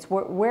United States?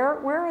 Where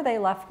are they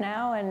left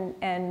now?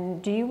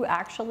 And do you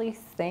actually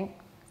think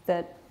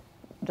that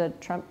the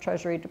Trump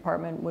Treasury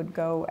Department would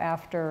go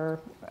after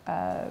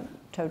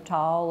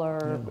Total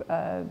or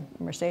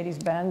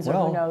Mercedes-Benz or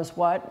who knows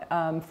what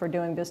for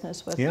doing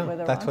business with Iran?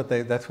 That's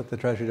what the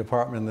Treasury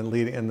Department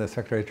and the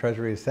Secretary of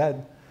Treasury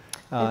said.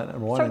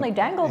 Certainly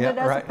dangled it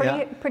as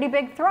a pretty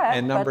big threat.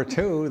 And number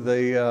two,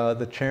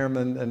 the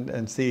chairman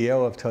and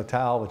CEO of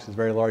Total, which is a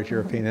very large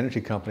European energy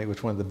company, which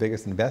is one of the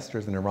biggest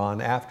investors in Iran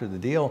after the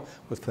deal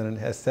was put in,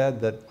 has said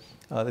that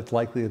it's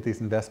likely that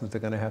these investments are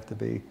going to have to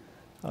be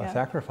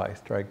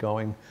sacrificed, right,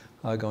 going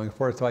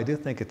forward. So I do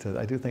think it's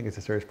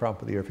a serious problem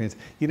for the Europeans.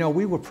 You know,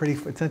 we were pretty.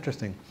 It's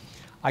interesting.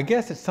 I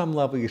guess at some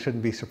level you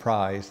shouldn't be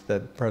surprised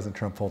that President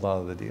Trump pulled out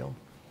of the deal.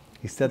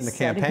 He said in the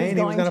campaign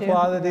he was going to pull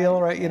out of the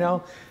deal, right? You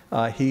know,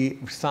 he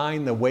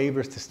signed the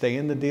waivers to stay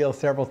in the deal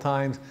several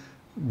times,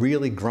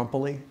 really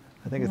grumpily.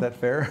 I think, is that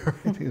fair?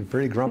 He was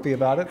pretty grumpy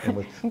about it and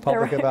was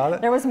public about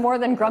it. There was more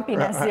than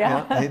grumpiness,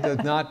 He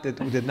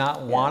did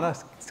not want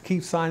us to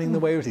keep signing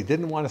the waivers. He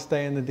didn't want to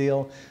stay in the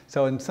deal.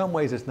 So in some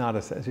ways, it's not,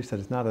 as you said,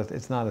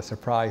 it's not a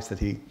surprise that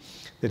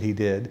he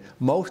did.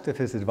 Most of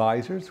his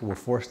advisors were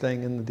for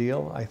staying in the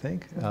deal, I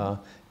think,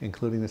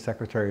 including the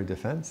Secretary of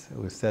Defense.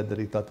 It was said that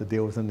he thought the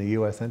deal was in the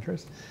U.S.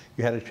 interest.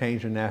 You had a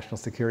change in national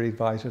security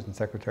advisors and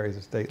secretaries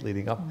of state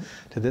leading up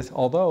to this,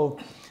 although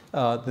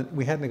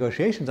we had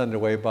negotiations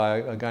underway by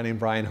a guy named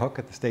Brian Hook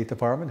at the State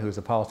Department, who's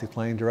a policy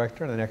planning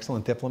director and an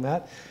excellent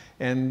diplomat.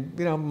 And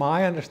you know,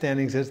 my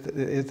understanding is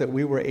that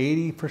we were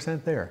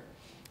 80% there.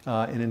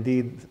 And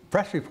indeed,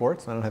 press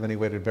reports, I don't have any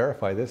way to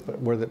verify this, but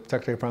where the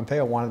Secretary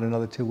Pompeo wanted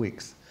another 2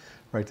 weeks,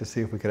 right, to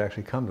see if we could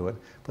actually come to it.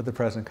 But the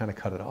president kind of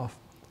cut it off.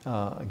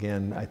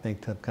 Again, I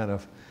think to kind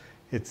of,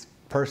 it's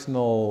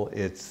personal,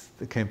 it's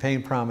the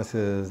campaign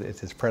promises, it's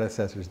his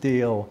predecessor's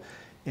deal.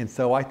 And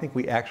so I think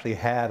we actually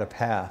had a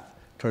path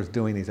towards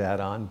doing these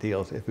add-on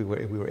deals if we were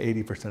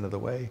 80% of the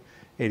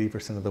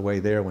way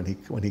there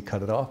when he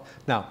cut it off.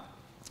 Now,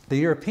 the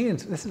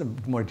Europeans, this is a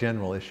more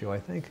general issue, I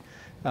think.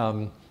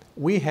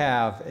 We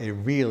have a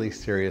really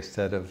serious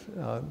set of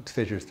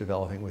fissures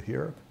developing with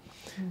Europe.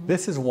 Mm-hmm.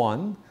 This is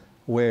one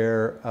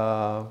where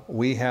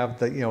we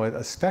have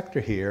a specter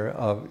here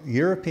of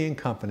European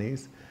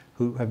companies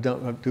who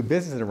do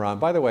business in Iran.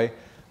 By the way,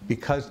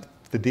 because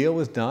the deal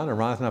was done,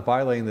 Iran's not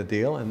violating the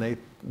deal, and they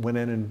went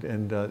in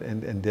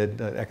and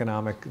did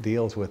economic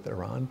deals with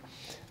Iran.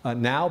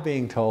 Now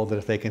being told that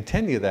if they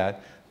continue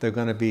that, they're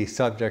going to be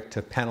subject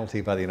to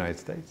penalty by the United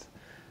States.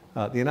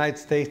 The United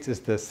States is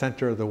the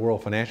center of the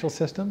world financial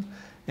system,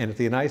 and if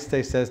the United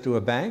States says to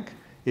a bank,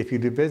 if you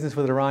do business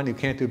with Iran, you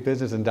can't do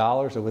business in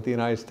dollars or with the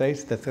United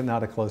States, that's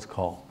not a close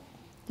call.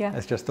 Yeah.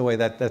 That's just the way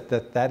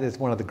that is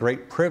one of the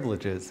great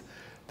privileges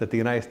that the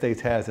United States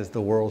has as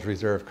the world's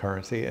reserve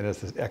currency and as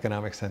the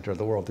economic center of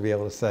the world, to be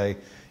able to say,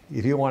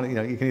 if you want to,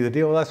 you can either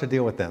deal with us or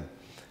deal with them.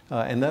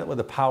 And that was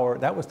the power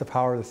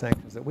of the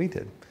sanctions that we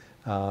did,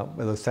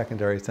 with those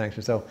secondary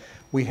sanctions. So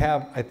we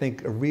have, I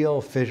think, a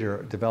real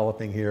fissure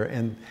developing here,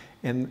 and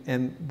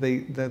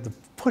the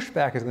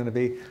pushback is going to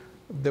be,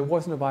 there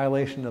wasn't a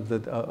violation of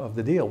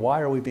the deal. Why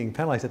are we being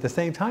penalized? At the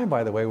same time,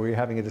 by the way, we're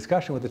having a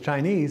discussion with the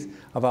Chinese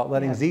about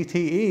letting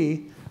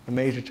ZTE, a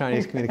major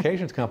Chinese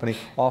communications company,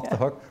 off the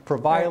hook for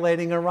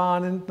violating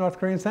Iran and North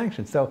Korean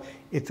sanctions. So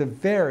it's a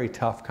very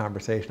tough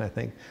conversation, I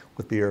think,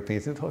 with the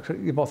Europeans.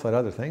 You've also had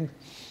other things.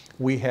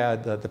 We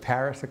had the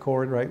Paris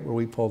Accord, right, where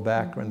we pulled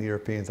back, and the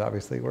Europeans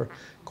obviously were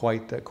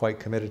quite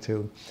committed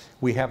to.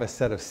 We have a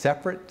set of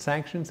separate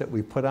sanctions that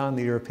we put on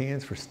the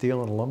Europeans for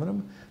steel and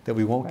aluminum that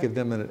we won't give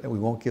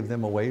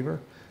them a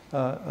waiver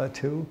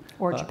to.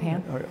 Or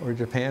Japan. Or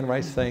Japan,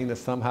 right, saying that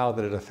somehow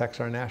that it affects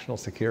our national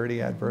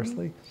security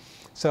adversely.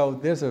 So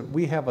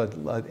we've had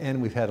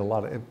a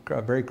lot of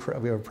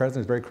we have a president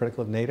who's very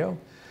critical of NATO.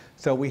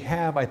 So we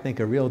have, I think,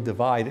 a real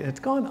divide, and it's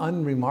gone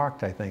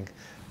unremarked, I think.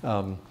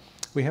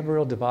 We have a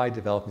real divide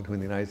developing between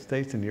the United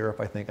States and Europe,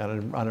 I think,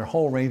 on a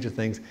whole range of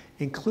things,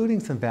 including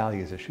some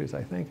values issues,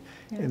 I think,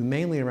 and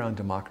mainly around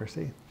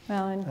democracy.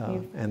 Well,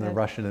 and the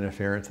Russian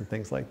interference and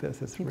things like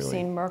this. You've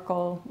seen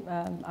Merkel,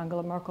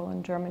 Angela Merkel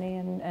in Germany,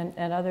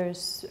 and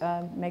others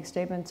make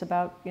statements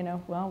about,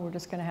 well, we're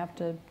just going to have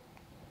to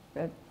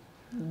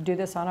do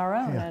this on our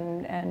own,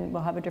 and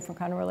we'll have a different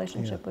kind of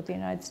relationship with the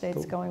United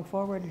States going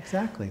forward.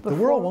 Exactly. The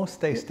world won't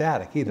stay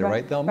static either,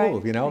 right? They'll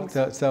move,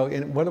 So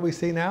what do we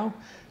see now?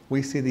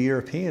 We see the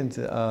Europeans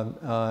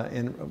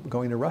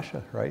going to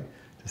Russia, right?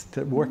 Just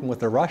working with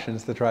the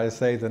Russians to try to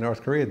save the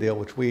North Korea deal,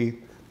 which the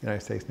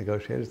United States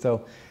negotiated.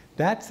 So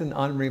that's an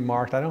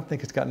unremarked, I don't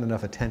think it's gotten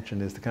enough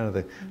attention, is the kind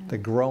of the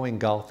growing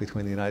gulf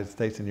between the United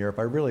States and Europe.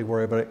 I really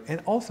worry about it.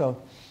 And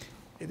also,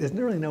 there's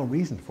really no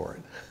reason for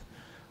it.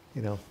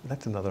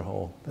 That's another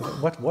whole,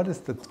 what's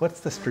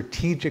the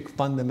strategic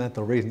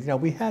fundamental reason?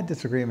 We had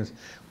disagreements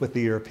with the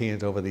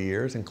Europeans over the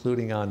years,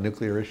 including on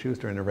nuclear issues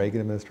during the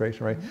Reagan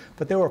administration, right?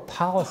 But there were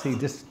policy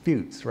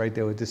disputes, right?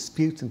 There were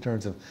disputes in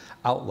terms of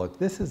outlook.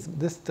 This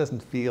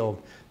doesn't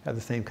have the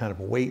same kind of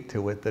weight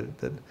to it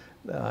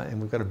and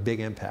we've got a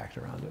big impact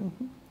around it.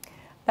 Mm-hmm.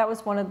 That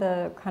was one of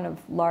the kind of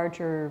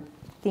larger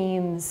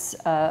themes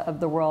of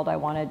the world I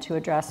wanted to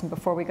address. And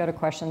before we go to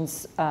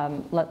questions,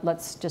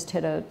 let's just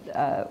hit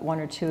one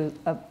or two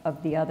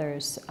of the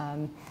others.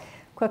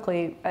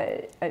 Quickly,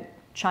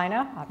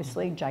 China,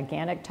 obviously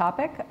gigantic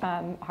topic.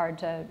 Hard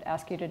to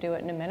ask you to do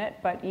it in a minute,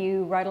 but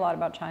you write a lot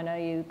about China,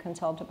 you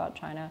consult about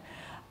China.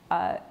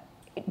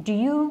 Do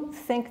you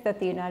think that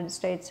the United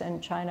States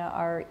and China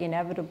are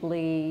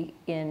inevitably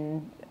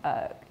in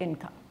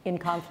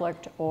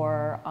conflict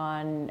or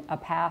on a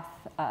path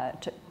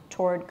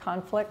toward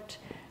conflict?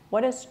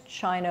 What does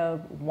China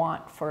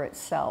want for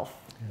itself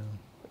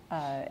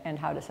and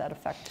how does that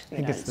affect the I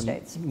think United it's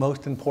States? the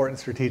most important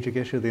strategic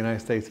issue the United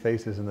States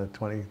faces in the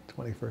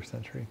 21st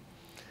century,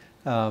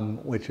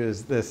 which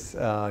is this,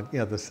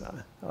 this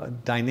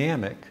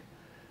dynamic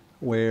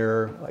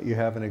where you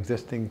have an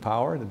existing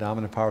power, the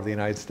dominant power of the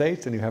United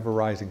States, and you have a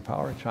rising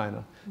power,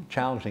 China,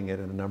 challenging it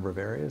in a number of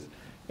areas.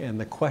 And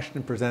the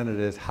question presented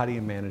is, how do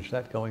you manage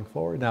that going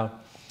forward? Now,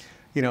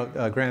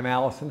 Graham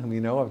Allison, whom you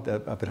know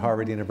up at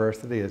Harvard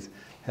University,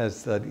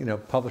 has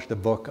published a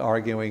book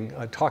arguing,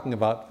 talking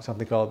about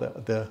something called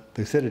the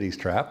Thucydides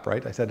trap,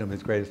 right? I said to him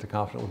his greatest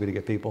accomplishment would be to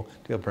get people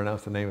to be able to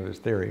pronounce the name of his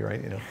theory,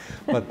 right?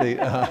 But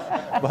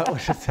but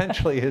which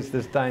essentially is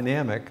this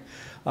dynamic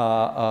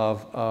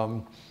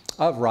of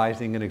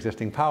rising and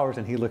existing powers,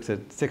 and he looks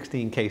at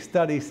 16 case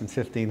studies since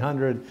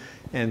 1500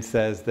 and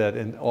says that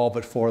in all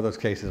but 4 of those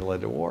cases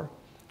led to war.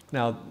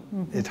 Now,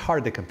 it's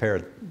hard to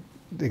compare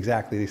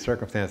exactly these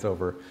circumstances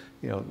over,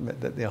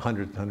 the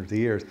hundreds of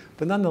years,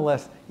 but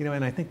nonetheless,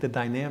 and I think the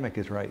dynamic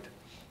is right,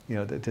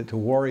 to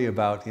worry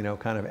about,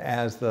 kind of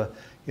as the,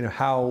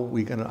 how are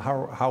we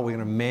going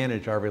to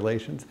manage our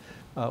relations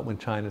when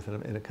China's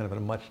in a kind of a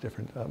much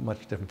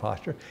different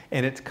posture,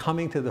 and it's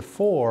coming to the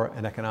fore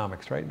in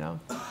economics right now,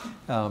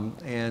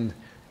 and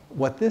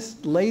what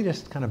this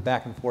latest kind of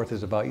back and forth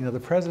is about, the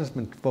president's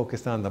been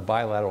focused on the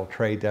bilateral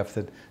trade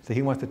deficit, so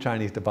he wants the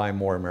Chinese to buy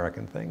more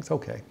American things.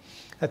 Okay,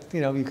 that's,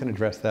 you can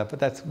address that, but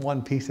that's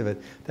one piece of it.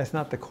 That's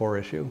not the core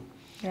issue.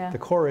 Yeah. The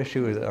core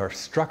issue are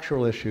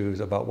structural issues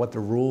about what the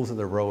rules of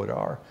the road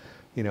are,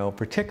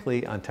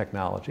 particularly on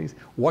technologies.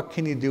 What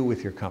can you do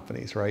with your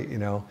companies, right?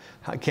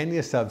 How can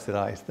you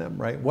subsidize them,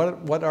 right?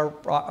 What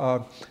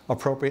are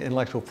appropriate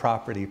intellectual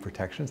property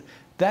protections?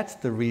 That's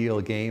the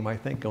real game, I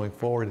think, going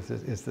forward.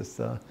 Is this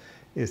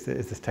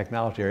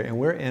technology area, and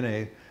we're in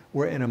a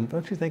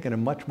don't you think, in a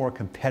much more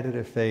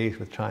competitive phase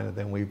with China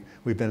than we've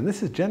been. And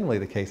this is generally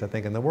the case, I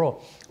think, in the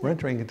world. We're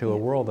entering into a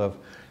world of,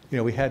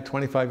 we had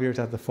 25 years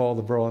after the fall of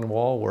the Berlin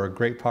Wall, where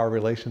great power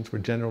relations were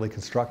generally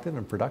constructive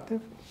and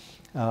productive,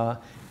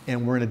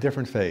 and we're in a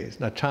different phase.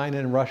 Now, China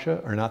and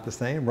Russia are not the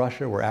same.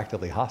 Russia we're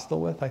actively hostile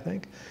with, I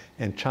think,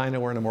 and China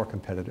we're in a more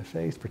competitive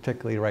phase,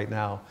 particularly right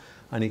now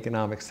on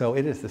economics. So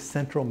it is the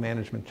central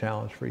management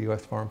challenge for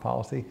U.S. foreign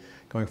policy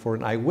going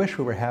forward. And I wish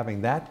we were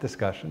having that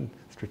discussion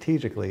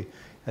strategically,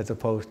 as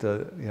opposed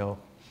to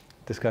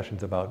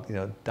discussions about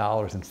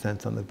dollars and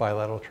cents on the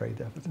bilateral trade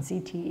deficit.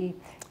 ZTE.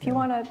 If you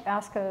want to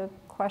ask a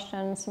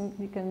question,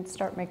 you can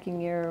start making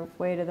your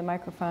way to the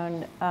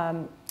microphone.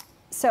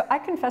 So I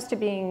confess to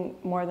being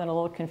more than a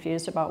little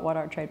confused about what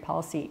our trade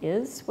policy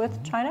is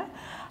with China,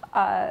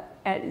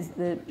 as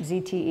the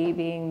ZTE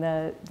being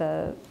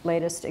the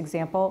latest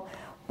example.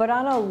 But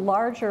on a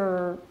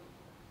larger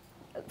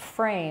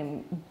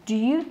frame,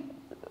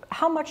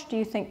 how much do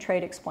you think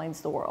trade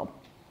explains the world?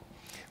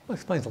 Well, it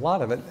explains a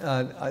lot of it.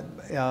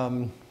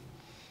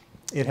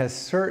 It has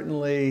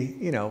certainly,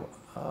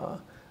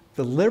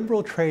 the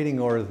liberal trading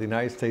order the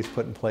United States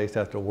put in place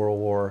after World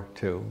War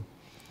II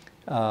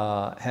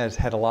has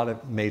had a lot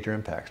of major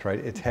impacts, right?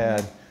 It's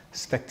had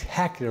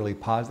spectacularly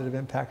positive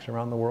impacts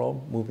around the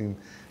world, moving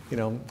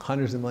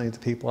hundreds of millions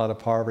of people out of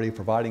poverty,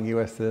 providing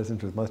U.S.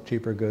 citizens with much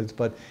cheaper goods,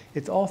 but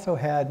it's also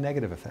had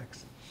negative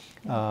effects.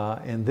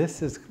 And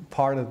this is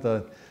part of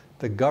the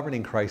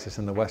governing crisis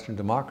in the Western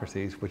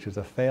democracies, which is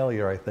a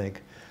failure, I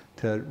think,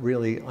 to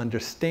really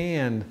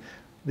understand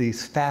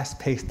these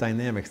fast-paced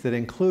dynamics that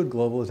include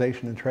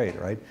globalization and trade,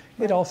 right?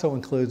 It also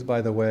includes,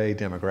 by the way,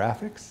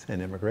 demographics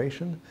and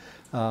immigration,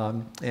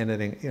 and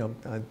it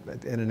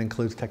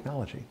includes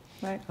technology.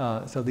 Right.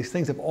 So these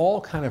things have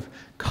all kind of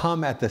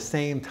come at the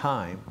same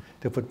time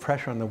to put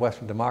pressure on the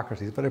Western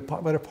democracies, but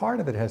a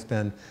part of it has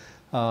been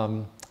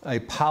a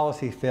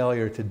policy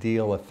failure to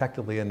deal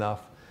effectively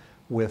enough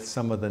with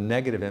some of the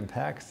negative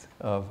impacts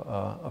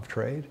of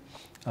trade.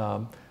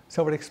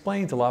 So it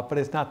explains a lot, but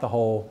it's not the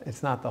whole.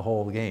 It's not the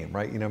whole game,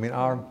 right? We had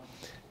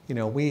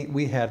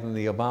in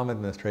the Obama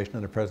administration,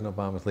 under President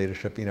Obama's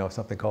leadership,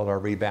 something called our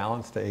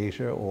rebalance to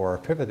Asia or our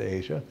pivot to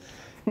Asia,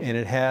 and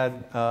it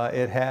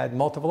had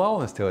multiple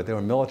elements to it. There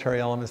were military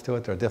elements to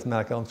it, there were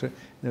diplomatic elements to it,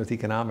 and there was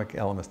economic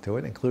elements to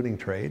it, including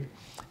trade.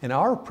 And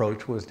our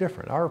approach was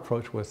different. Our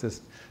approach was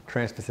this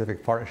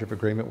Trans-Pacific Partnership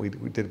Agreement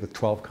we did with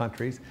 12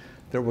 countries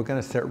that were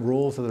going to set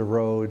rules of the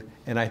road,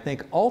 and I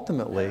think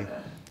ultimately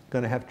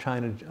going to have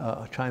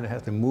China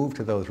has to move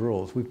to those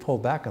rules. We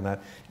pulled back on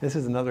that. This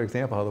is another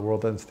example how the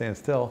world doesn't stand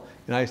still.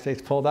 The United States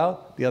pulled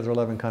out, the other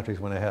 11 countries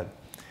went ahead.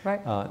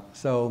 Right.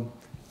 So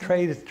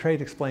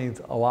trade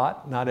explains a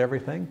lot, not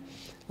everything.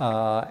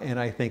 And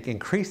I think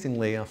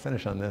increasingly, I'll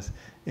finish on this,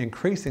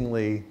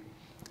 increasingly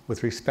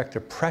with respect to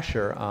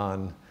pressure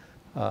on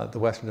the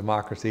Western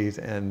democracies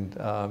and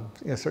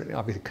certainly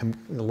obviously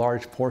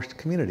large portion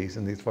communities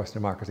in these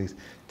Western democracies,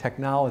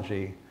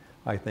 technology,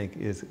 I think,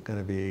 is going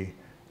to be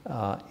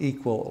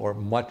equal or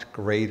much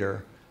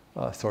greater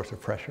source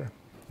of pressure.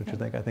 I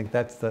think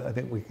that's I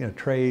think we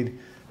trade.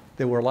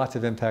 There were lots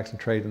of impacts in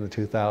trade in the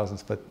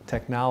 2000s, but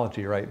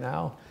technology right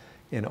now,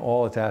 in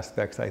all its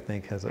aspects, I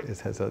think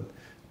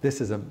this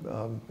is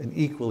an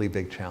equally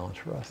big challenge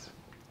for us.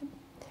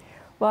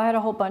 Well, I had a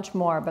whole bunch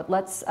more, but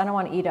I don't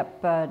want to eat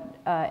up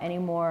any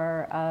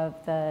more of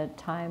the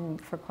time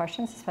for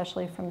questions,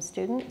 especially from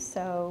students.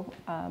 So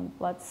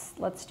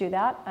let's do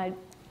that.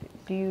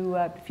 If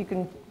you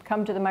can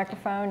come to the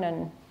microphone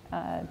and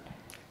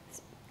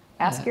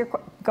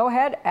go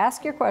ahead,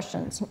 ask your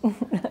questions.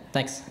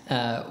 Thanks.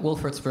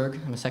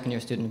 Wolfertsburg, I'm a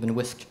second-year student. I've been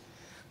whisked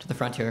to the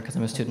front here because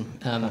I'm a student.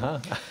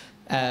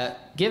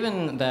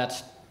 Given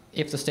that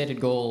if the stated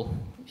goal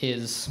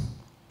is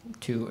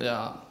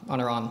on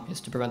Iran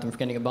is to prevent them from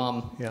getting a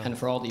bomb, and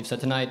for all that you've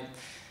said tonight,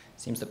 it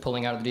seems that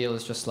pulling out of the deal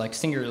is just like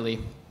singularly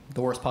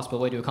the worst possible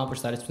way to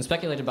accomplish that. It's been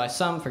speculated by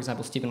some, for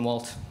example, Stephen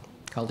Walt,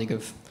 colleague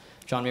of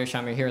John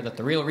Mearsheimer here, that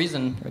the real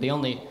reason, or the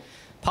only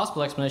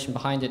possible explanation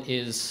behind it,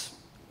 is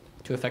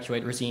to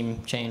effectuate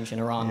regime change in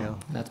Iran. And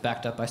that's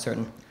backed up by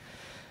certain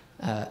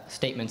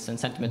statements and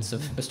sentiments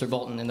of Mr.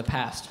 Bolton in the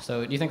past.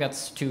 So do you think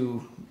that's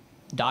too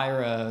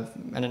dire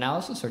an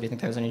analysis, or do you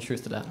think there's any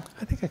truth to that?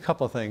 I think a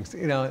couple of things.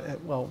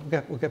 Well,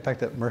 we'll get back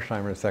to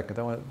Mearsheimer in a second.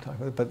 I want to talk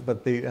about it,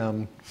 but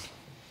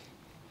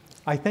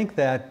I think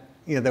that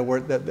there were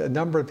a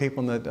number of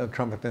people in the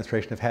Trump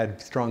administration have had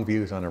strong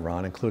views on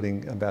Iran,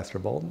 including Ambassador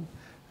Bolton,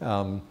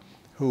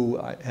 who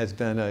has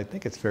been, I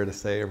think it's fair to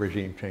say, a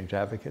regime change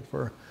advocate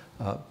for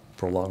a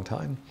long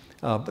time.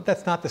 But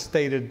that's not the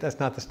stated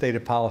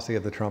policy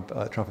of the Trump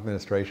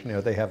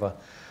administration. They have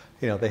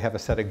a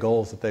set of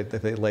goals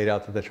that they laid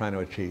out that they're trying to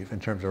achieve in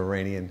terms of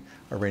Iranian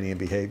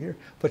behavior.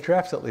 But you're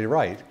absolutely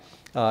right.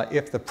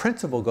 If the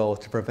principal goal is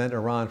to prevent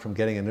Iran from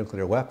getting a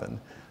nuclear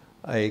weapon,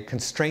 a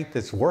constraint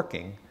that's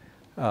working,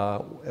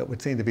 it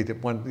would seem to be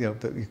that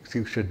that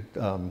you should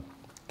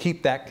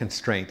keep that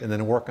constraint and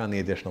then work on the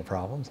additional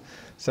problems.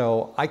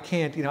 So I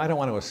can't, I don't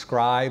want to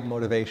ascribe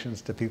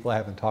motivations to people I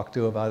haven't talked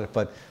to about it,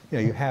 but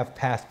you have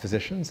past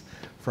positions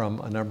from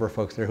a number of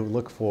folks there who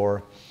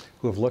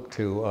have looked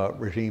to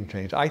regime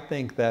change. I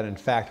think that in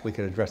fact we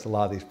could address a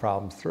lot of these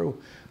problems through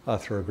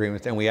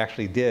agreements, and we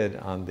actually did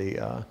on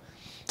the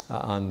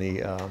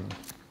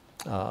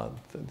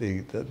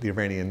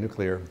Iranian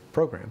nuclear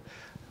program.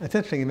 It's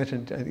interesting you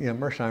mentioned John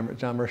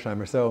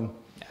Mearsheimer. So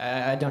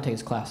I don't take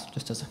his class,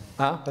 just as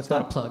that's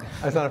not a plug.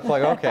 That's not a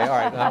plug. Okay, all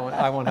right.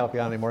 I won't help you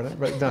out anymore.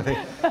 But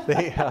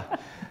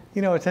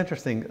it's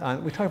interesting.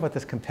 We talk about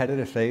this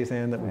competitive phase,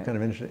 Ann, that we've kind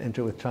of entered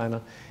into with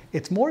China.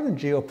 It's more than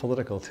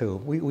geopolitical too.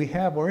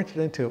 We're entered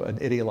into an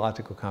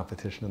ideological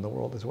competition in the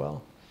world as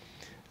well,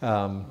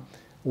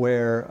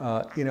 where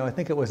I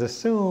think it was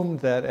assumed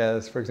that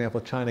as, for example,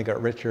 China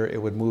got richer,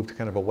 it would move to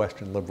kind of a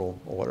Western liberal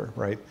order,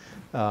 right,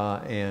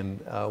 and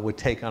would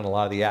take on a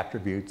lot of the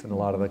attributes and a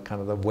lot of the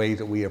kind of the ways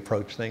that we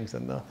approach things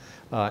in the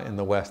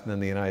West and in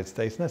the United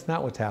States. And that's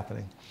not what's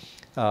happening.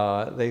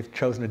 They've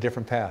chosen a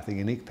different path, a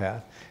unique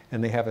path,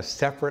 and they have a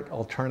separate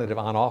alternative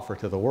on offer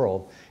to the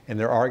world. And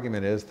their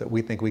argument is that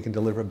we think we can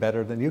deliver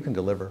better than you can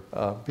deliver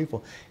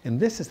people. And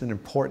this is an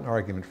important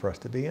argument for us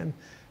to be in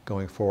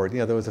going forward.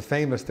 There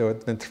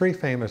have been three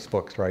famous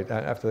books, right,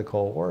 after the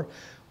Cold War.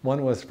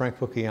 One was Frank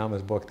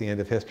Fukuyama's book, The End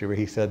of History, where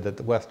he said that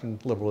the Western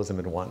liberalism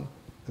had won,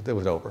 that it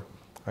was over,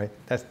 right?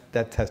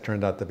 That has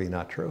turned out to be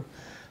not true.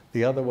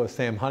 The other was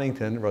Sam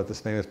Huntington, wrote this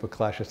famous book,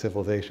 Clash of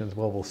Civilizations.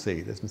 Well, we'll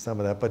see. There's been some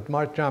of that. But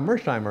John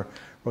Mearsheimer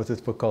wrote this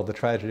book called The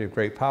Tragedy of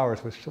Great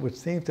Powers, which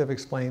seems to have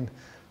explained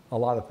a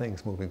lot of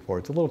things moving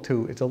forward. It's a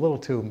little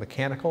too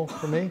mechanical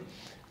for me,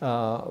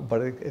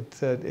 but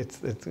it's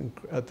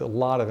a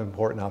lot of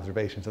important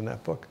observations in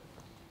that book.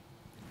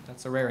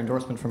 That's a rare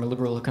endorsement from a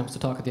liberal who comes to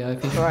talk at the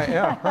IIP. Right.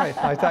 Yeah. Right.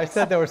 I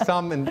said there were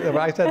some.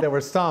 I said there were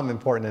some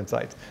important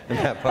insights in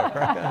that book.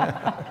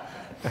 Right?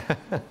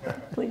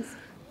 Please.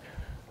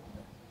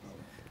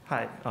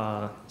 Hi.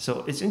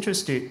 So it's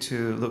interesting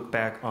to look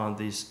back on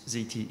this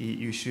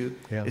ZTE issue.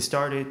 Yeah. It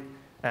started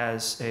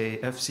as a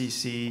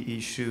FCC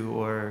issue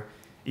or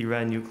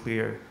Iran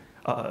nuclear,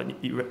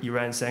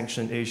 Iran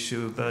sanction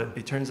issue, but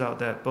it turns out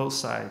that both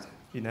sides,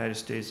 United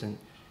States and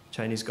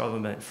Chinese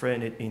government,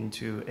 framed it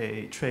into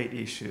a trade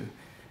issue.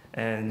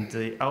 And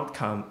the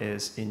outcome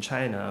is in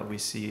China, we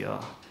see a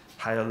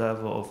higher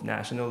level of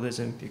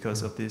nationalism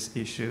because of this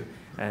issue,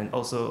 and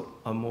also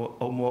a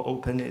more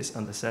openness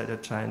on the side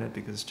of China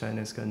because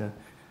China is going to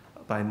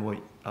buy more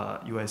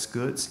US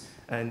goods.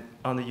 And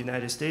on the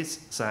United States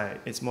side,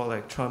 it's more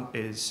like Trump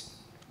is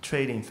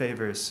trading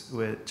favors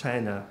with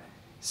China,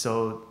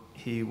 so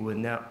he would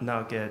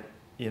now get,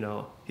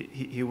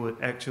 he would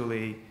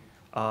actually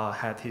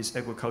have his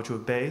agricultural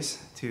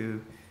base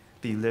to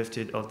be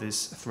lifted of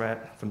this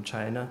threat from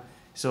China.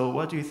 So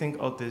what do you think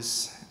of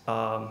this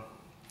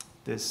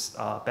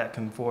back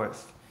and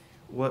forth?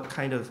 What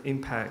kind of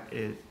impact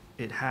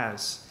it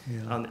has?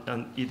 Yeah.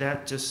 Is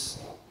that just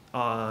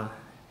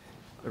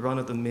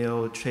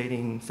run-of-the-mill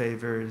trading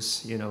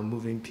favors,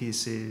 moving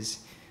pieces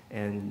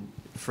and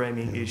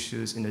framing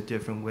issues in a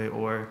different way,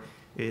 or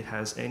it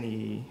has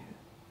any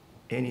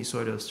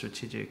sort of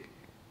strategic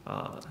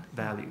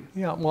value?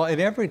 Yeah, well, in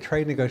every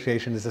trade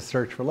negotiation is a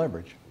search for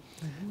leverage.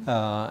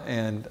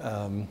 And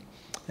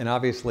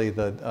obviously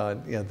the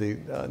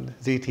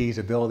ZTE's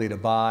ability to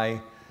buy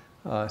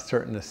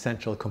certain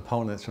essential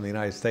components from the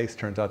United States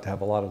turns out to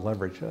have a lot of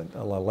leverage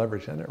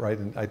in it, right?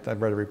 And I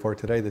read a report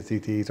today that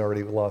ZTE's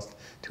already lost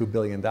 $2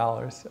 billion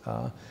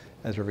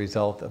as a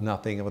result of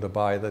not being able to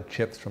buy the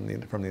chips from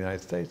the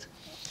United States.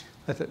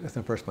 That's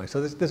the first point. So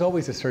there's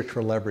always a search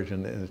for leverage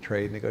in the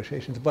trade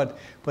negotiations, but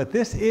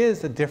this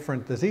is a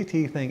different. The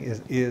ZTE thing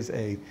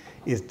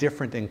is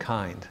different in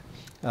kind,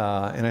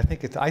 and I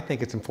think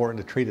it's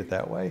important to treat it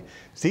that way.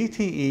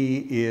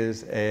 ZTE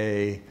is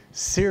a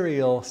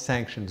serial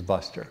sanctions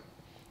buster,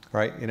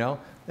 right? You know,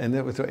 and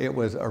it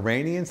was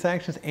Iranian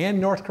sanctions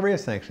and North Korea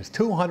sanctions.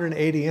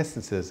 280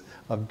 instances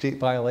of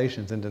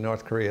violations into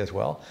North Korea as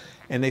well,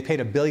 and they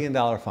paid $1 billion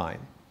fine,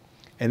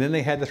 and then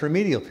they had this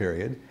remedial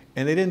period.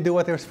 And they didn't do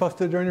what they were supposed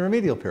to do during the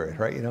remedial period,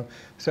 right? You know,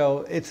 so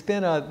it's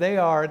been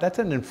that's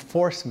an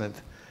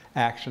enforcement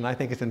action. I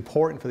think it's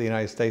important for the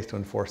United States to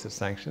enforce its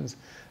sanctions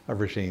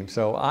regime.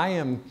 So I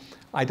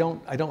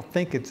don't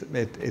think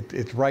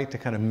it's right to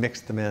kind of mix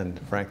them in,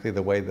 frankly,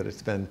 the way that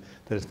it's been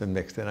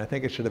mixed in. I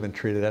think it should have been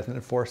treated as an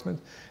enforcement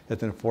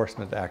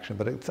action.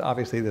 But it's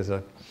obviously it's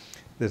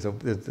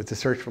a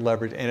search for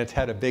leverage, and it's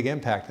had a big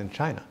impact in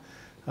China.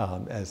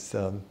 As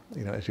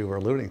you were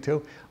alluding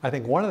to. I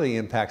think one of the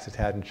impacts it's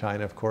had in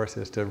China, of course,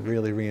 is to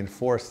really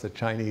reinforce the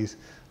Chinese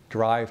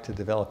drive to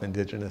develop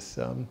indigenous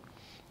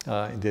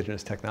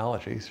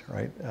technologies,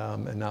 right?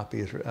 And not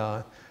be as,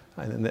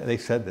 and they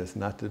said this,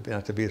 not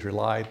to be as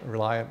rely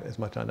as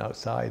much on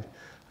outside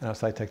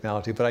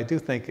technology. But I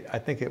think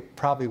it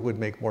probably would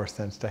make more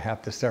sense to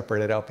have to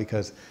separate it out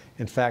because,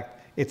 in fact,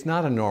 it's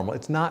not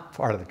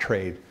part of the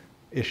trade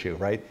issue,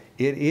 right?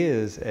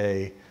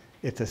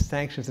 It's a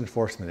sanctions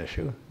enforcement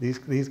issue.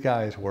 These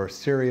guys were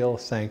serial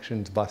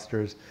sanctions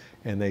busters,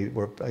 and they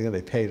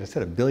paid, I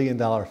said, $1 billion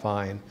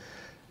fine,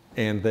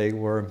 and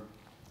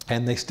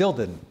they still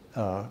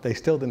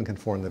didn't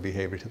conform the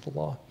behavior to the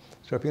law.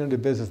 So if you're going to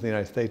do business in the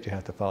United States, you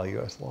have to follow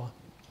U.S. law.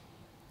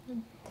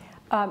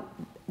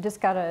 Just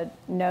got a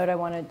note I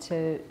wanted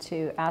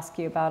to ask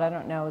you about. I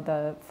don't know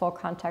the full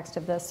context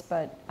of this,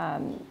 but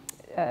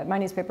my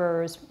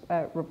newspaper is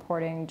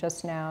reporting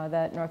just now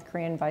that North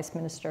Korean Vice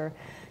Minister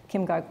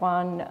Kim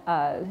Ga-kwan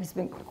has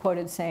been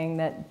quoted saying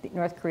that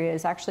North Korea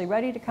is actually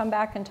ready to come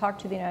back and talk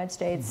to the United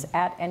States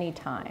at any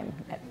time.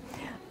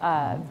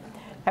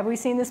 Have we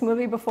seen this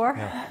movie before?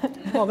 Yeah.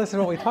 Well, this is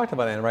what we talked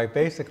about, Anne, right?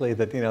 Basically,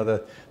 that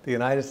the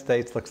United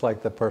States looks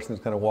like the person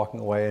who's kind of walking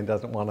away and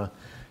doesn't want to,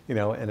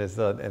 and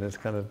is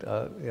kind of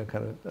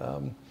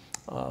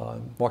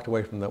walked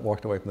away from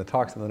the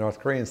talks, and the North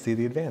Koreans see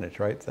the advantage,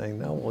 right? Saying,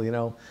 no,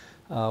 well,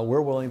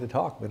 we're willing to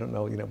talk. We don't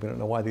know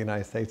why the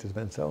United States has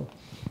been so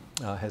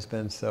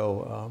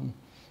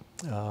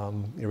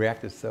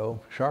reacted so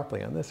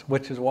sharply on this,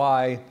 which is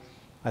why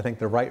I think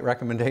the right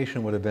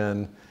recommendation would have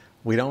been,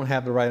 we don't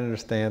have the right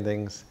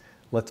understandings.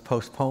 Let's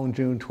postpone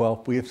June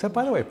 12th. We have said,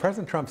 by the way,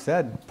 President Trump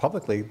said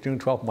publicly June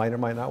 12th might or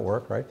might not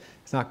work, right?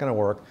 It's not going to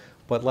work,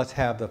 but let's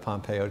have the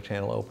Pompeo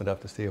channel opened up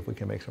to see if we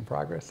can make some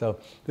progress. So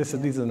these are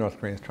the North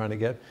Koreans trying to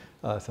get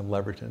some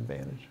leverage and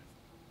advantage.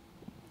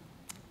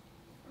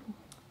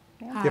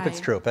 Hi. If it's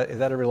true. Is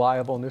that a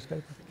reliable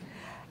newspaper?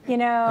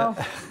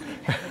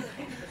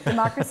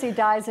 Democracy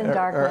dies in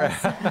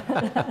darkness.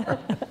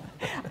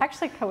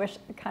 Actually,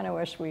 kind of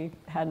wish we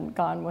hadn't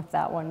gone with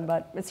that one,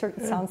 but it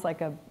sounds like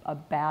a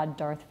bad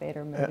Darth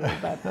Vader movie.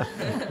 But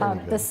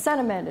the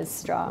sentiment is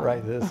strong. Right,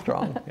 it is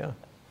strong, yeah.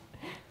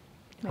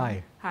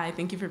 Hi. Hi,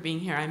 thank you for being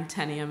here. I'm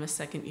Tenny. I'm a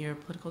second-year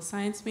political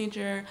science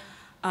major,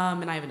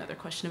 and I have another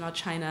question about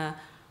China.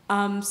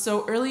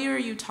 So earlier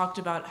you talked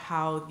about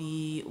how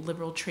the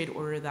liberal trade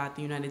order that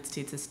the United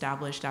States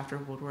established after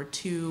World War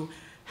II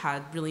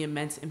had really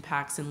immense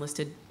impacts and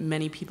listed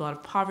many people out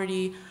of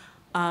poverty.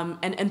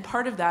 And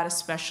part of that,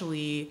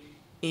 especially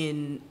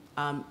in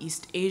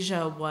East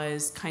Asia,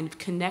 was kind of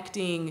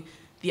connecting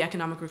the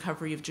economic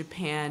recovery of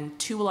Japan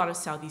to a lot of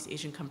Southeast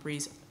Asian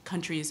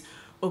countries,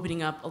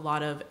 opening up a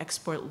lot of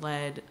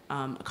export-led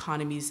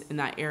economies in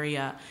that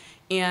area.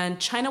 And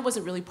China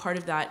wasn't really part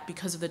of that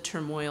because of the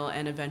turmoil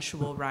and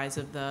eventual rise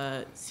of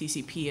the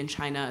CCP in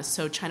China.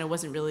 So China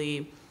wasn't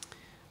really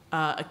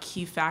a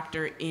key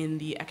factor in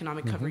the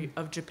economic recovery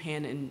of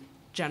Japan in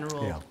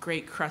general,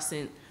 Great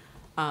Crescent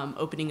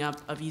opening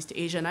up of East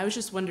Asia. And I was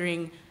just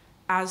wondering,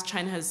 as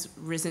China has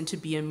risen to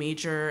be a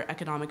major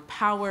economic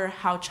power,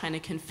 how China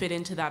can fit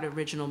into that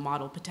original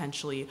model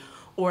potentially,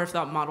 or if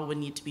that model would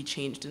need to be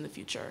changed in the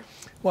future.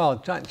 Well,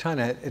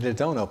 China had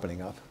its own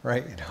opening up,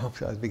 right?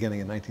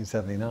 Beginning in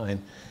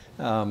 1979,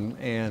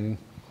 and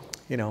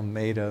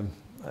made and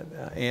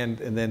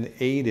then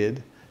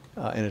aided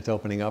in its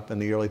opening up in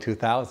the early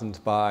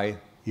 2000s by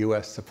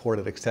U.S.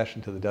 supported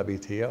accession to the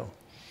WTO,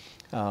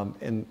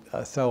 and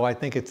so I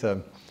think it's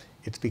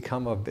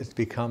become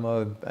obviously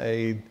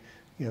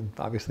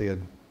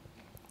one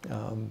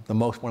of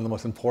the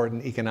most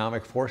important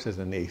economic forces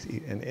in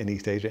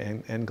East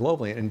Asia and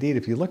globally. And indeed,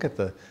 if you look at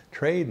the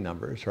trade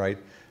numbers, right,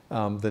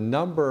 the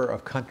number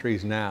of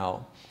countries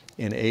now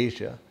in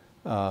Asia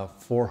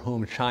for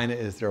whom China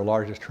is their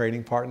largest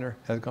trading partner,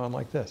 has gone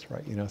like this,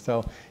 right?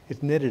 So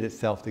it's knitted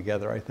itself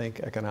together, I think,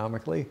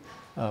 economically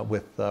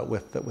with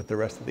the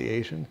rest of the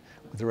Asian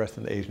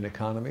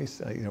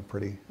economies,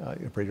 pretty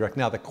direct.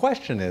 Now the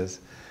question is,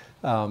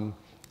 and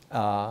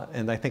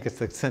I think it's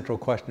the central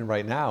question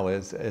right now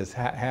is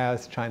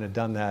has China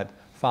done that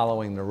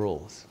following the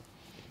rules?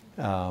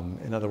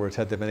 In other words,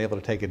 have they been able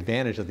to take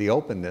advantage of the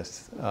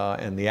openness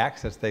and the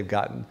access they've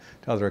gotten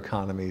to other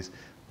economies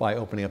by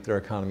opening up their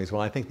economies?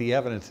 Well, I think the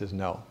evidence is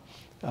no.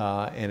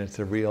 And it's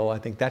I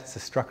think that's the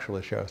structural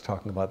issue I was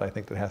talking about. I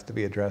think that has to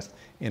be addressed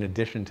in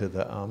addition to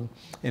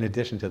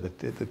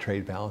the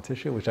trade balance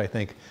issue, which I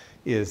think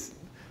is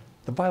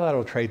the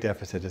bilateral trade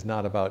deficit is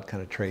not about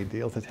kind of trade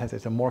deals.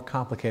 It's a more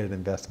complicated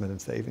investment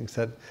and savings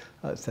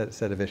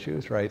set of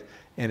issues, right?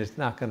 And it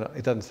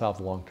doesn't solve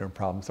the long-term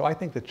problem. So I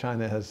think that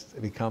China has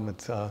become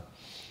its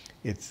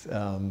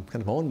kind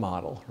of own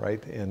model,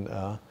 right? In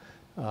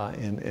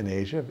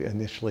Asia,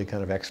 initially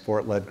kind of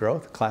export-led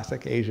growth,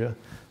 classic Asia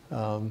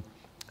thing.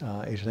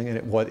 And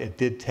it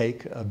did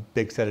take a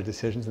big set of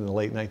decisions in the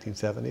late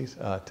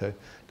 1970s to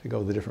go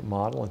with a different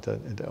model and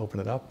to open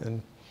it up.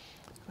 And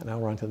now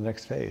we're on to the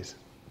next phase.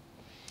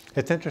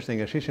 It's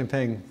interesting, Xi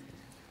Jinping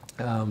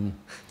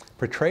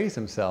portrays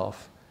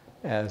himself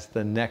as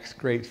the next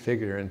great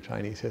figure in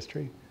Chinese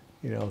history.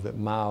 That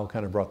Mao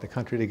kind of brought the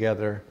country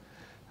together.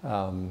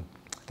 Deng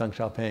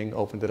Xiaoping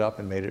opened it up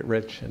and made it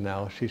rich, and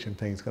now Xi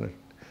Jinping is going to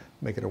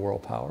make it a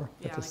world power.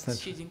 Yeah, like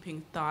Xi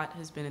Jinping thought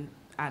has been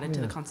added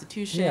to the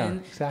constitution. Yeah,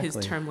 exactly. His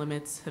term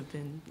limits have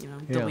been,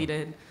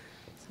 deleted.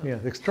 So. Yeah,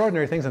 the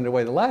extraordinary things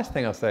underway. The last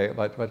thing I'll say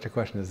about your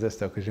question is this,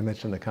 though, because you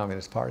mentioned the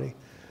Communist Party.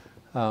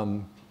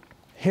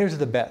 Here's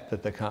the bet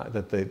that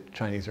the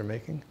Chinese are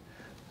making.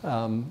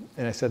 And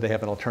I said they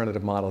have an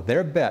alternative model.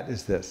 Their bet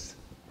is this,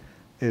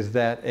 is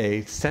that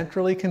a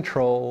centrally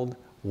controlled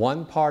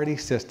one-party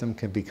system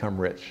can become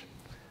rich.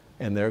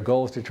 And their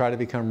goal is to try to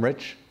become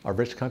rich, a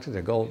rich country.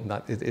 Their goal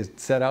is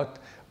set out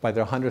by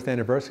their 100th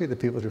anniversary of the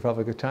People's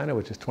Republic of China,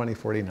 which is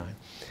 2049.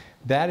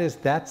 That is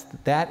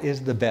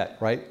the bet,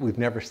 right? We've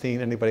never seen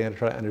anybody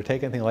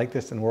undertake anything like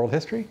this in world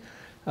history.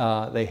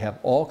 They have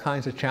all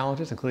kinds of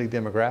challenges, including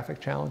demographic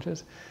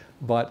challenges.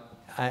 But,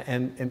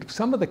 and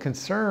some of the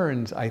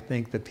concerns, I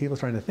think, that people are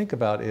trying to think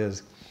about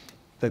is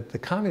that the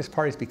Communist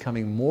Party is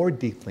becoming more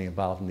deeply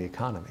involved in the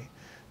economy.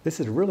 This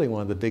is really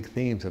one of the big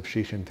themes of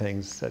Xi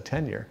Jinping's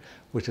tenure,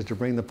 which is to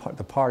bring the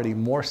party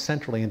more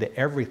centrally into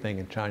everything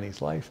in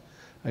Chinese life,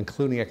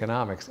 including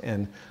economics.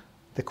 And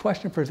the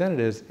question presented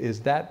is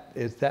that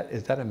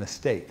a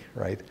mistake,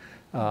 right?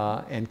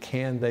 And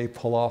can they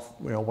pull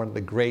off one of the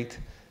great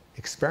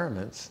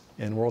experiments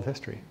in world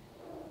history?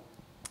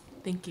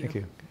 Thank you. Thank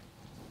you.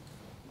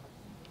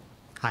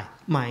 Hi,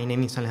 my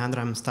name is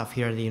Alejandro. I'm staff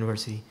here at the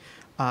university.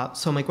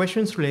 So my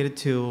question is related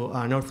to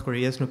North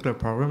Korea's nuclear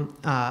program.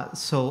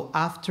 So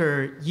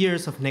after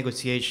years of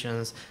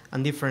negotiations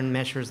and different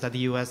measures that the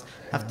U.S.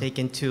 have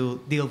taken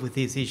to deal with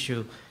this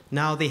issue,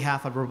 now they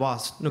have a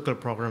robust nuclear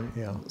program,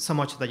 so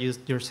much that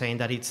you're saying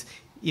that it's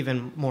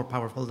even more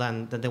powerful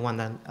than the one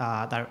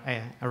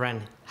that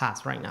Iran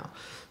has right now.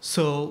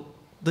 So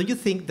do you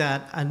think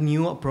that a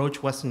new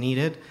approach was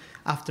needed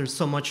after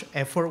so much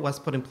effort was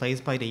put in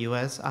place by the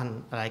U.S.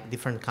 and like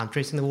different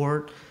countries in the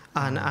world?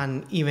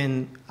 And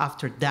even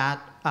after that,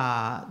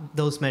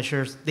 those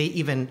measures, they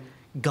even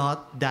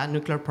got that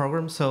nuclear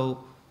program.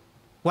 So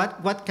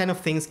what kind of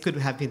things could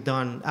have been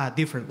done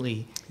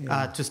differently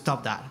to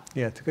stop that?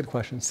 Yeah, it's a good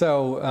question.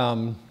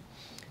 So,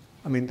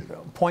 I mean,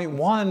 point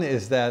one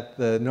is that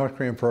the North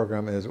Korean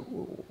program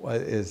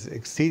is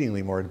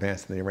exceedingly more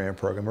advanced than the Iran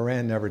program.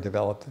 Iran never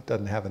developed,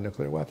 doesn't have a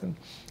nuclear weapon.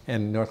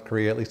 And North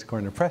Korea, at least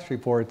according to press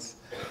reports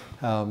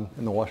in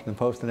the Washington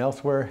Post and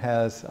elsewhere,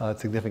 has a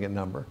significant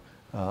number.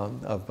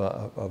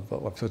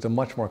 So it's a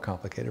much more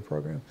complicated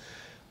program.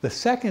 The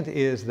second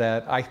is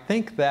that I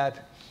think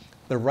that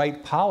the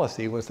right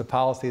policy was the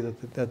policy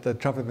that the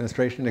Trump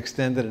administration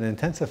extended and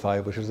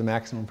intensified, which was the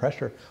maximum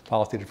pressure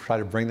policy to try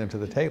to bring them to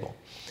the table.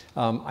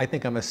 I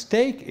think a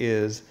mistake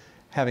is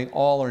having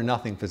all or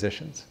nothing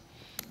positions.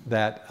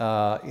 That,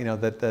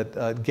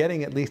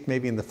 getting at least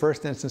maybe in the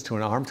first instance to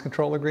an arms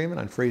control agreement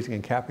on freezing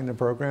and capping the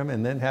program,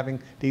 and then having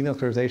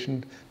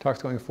denuclearization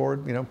talks going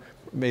forward,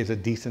 is a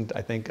decent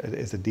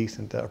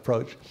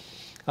approach.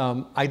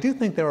 I do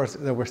think there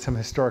were some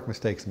historic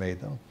mistakes made,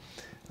 though.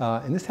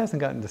 And this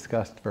hasn't gotten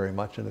discussed very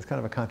much, and it's kind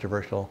of a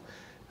controversial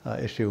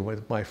issue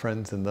with my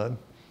friends in the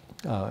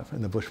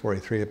Bush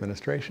 43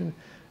 administration.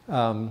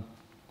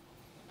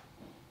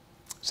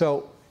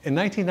 So in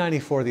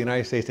 1994, the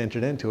United States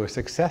entered into a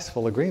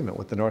successful agreement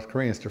with the North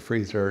Koreans to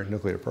freeze their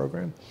nuclear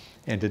program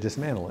and to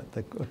dismantle it,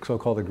 the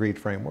so-called agreed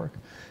framework.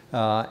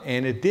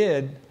 And it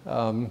did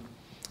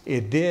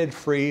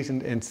freeze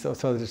and so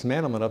the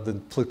dismantlement of the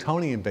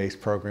plutonium-based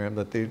program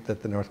that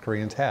the North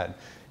Koreans had.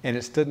 And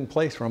it stood in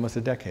place for almost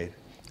a decade,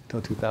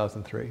 until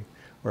 2003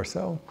 or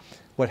so.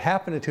 What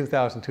happened in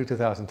 2002,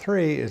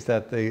 2003 is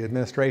that the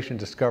administration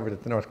discovered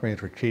that the North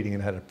Koreans were cheating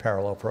and had a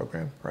parallel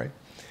program, right?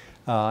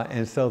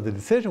 And so the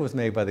decision was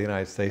made by the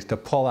United States to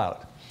pull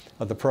out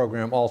of the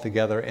program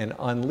altogether and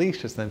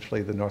unleash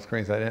essentially the North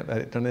Koreans.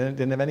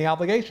 Didn't have any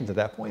obligations at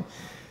that point.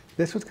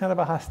 This was kind of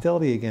a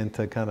hostility again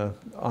to kind of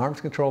arms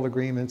control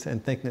agreements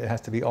and thinking it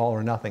has to be all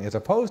or nothing, as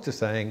opposed to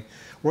saying,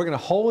 we're going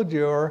to hold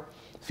your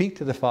feet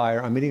to the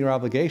fire on meeting your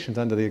obligations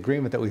under the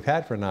agreement that we've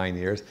had for 9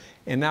 years,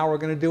 and now we're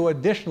going to do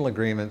additional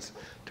agreements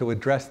to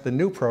address the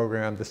new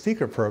program, the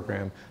secret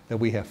program that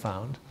we have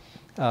found.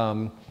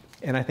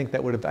 And I think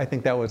that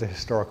was a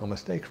historical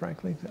mistake,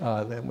 frankly.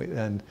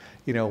 And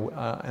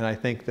I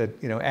think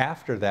that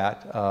after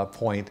that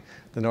point,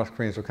 the North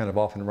Koreans were kind of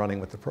off and running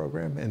with the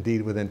program.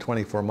 Indeed, within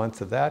 24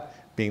 months of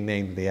that, being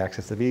named the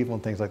axis of evil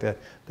and things like that,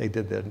 they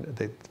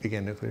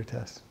began nuclear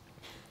tests.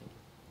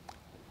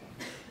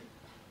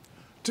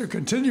 To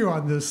continue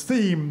on this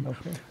theme,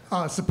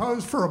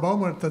 suppose for a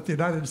moment that the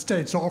United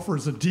States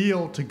offers a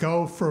deal to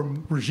go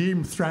from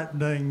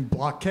regime-threatening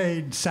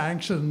blockade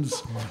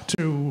sanctions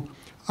to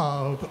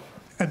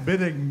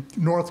admitting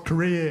North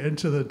Korea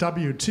into the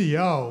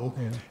WTO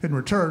in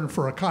return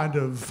for a kind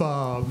of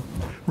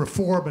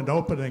reform and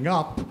opening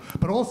up,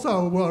 but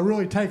also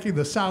really taking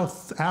the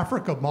South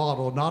Africa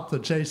model, not the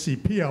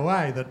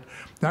JCPOA,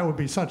 that would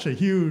be such a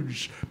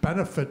huge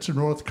benefit to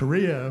North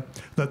Korea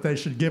that they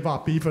should give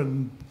up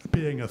even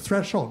being a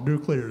threshold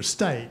nuclear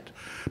state.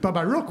 But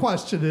my real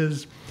question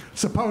is,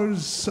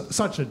 suppose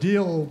such a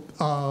deal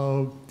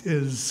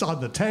is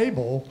on the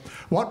table,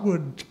 what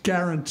would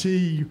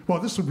guarantee, well,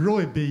 this would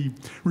really be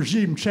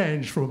regime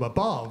change from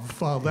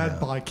above, led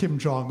by Kim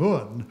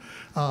Jong-un,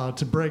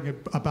 to bring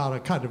about a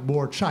kind of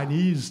more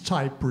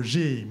Chinese-type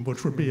regime,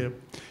 which would be a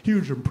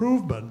huge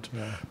improvement.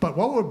 But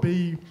what would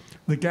be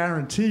the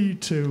guarantee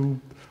to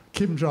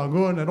Kim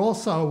Jong-un, and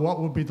also what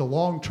would be the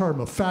long-term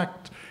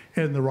effect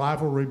in the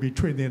rivalry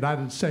between the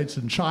United States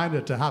and China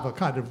to have a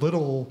kind of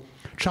little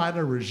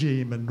China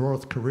regime in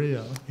North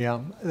Korea? Yeah,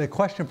 the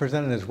question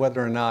presented is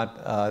whether or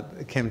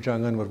not Kim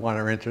Jong-un would want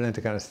to enter into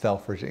kind of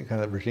stealth-regime,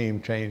 kind of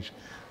regime change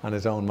on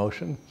his own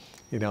motion.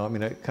 Kind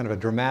of a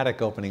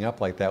dramatic opening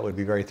up like that would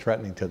be very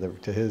threatening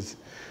to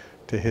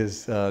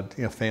his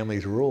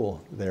family's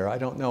rule there. I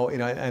don't know.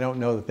 I don't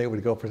know that they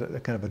would go for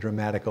kind of a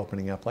dramatic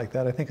opening up like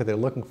that. I think that they're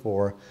looking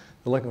for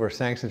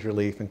sanctions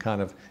relief and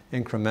kind of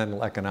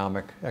incremental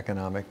economic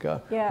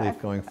relief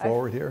going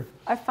forward here.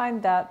 I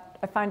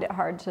find it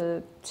hard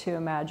to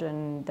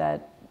imagine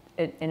that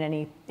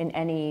in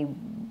any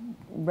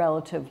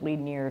relatively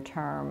near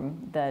term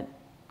that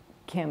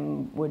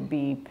Kim would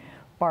be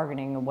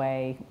bargaining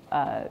away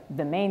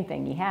the main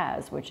thing he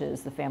has, which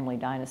is the family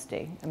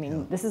dynasty. I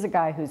mean, this is a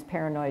guy who's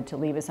paranoid to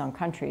leave his own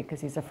country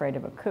because he's afraid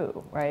of a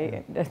coup,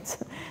 right?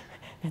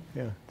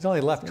 He's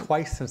only left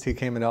twice since he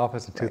came into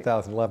office in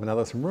 2011. Now,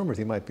 there's some rumors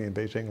he might be in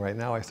Beijing right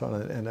now. I saw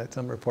in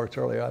some reports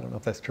earlier. I don't know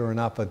if that's true or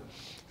not, but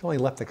he's only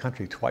left the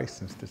country twice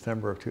since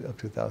December of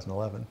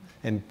 2011,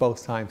 and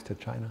both times to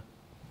China.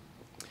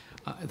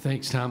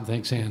 Thanks, Tom.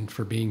 Thanks, Ann,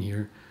 for being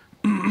here.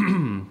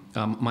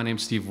 My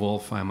name's Steve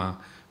Wolf. I'm a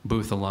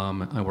Booth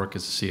alum. I work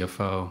as a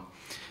CFO,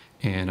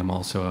 and I'm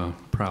also a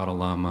proud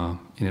alum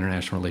in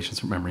international relations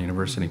from Emory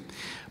University.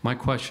 My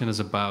question is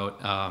about,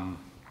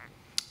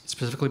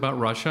 specifically about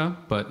Russia,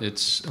 but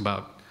it's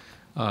about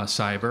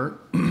cyber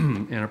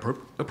and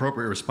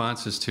appropriate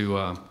responses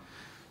to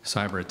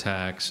cyber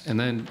attacks, and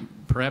then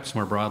perhaps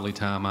more broadly,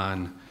 Tom,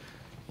 on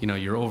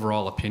your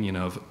overall opinion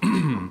of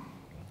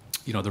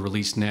the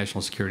released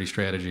national security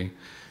strategy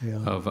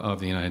of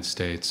the United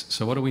States.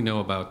 So what do we know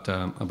about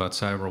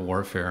cyber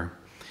warfare?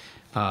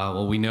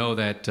 Well, we know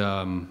that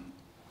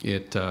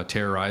it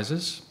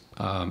terrorizes,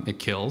 it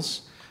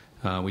kills.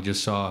 We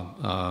just saw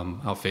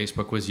how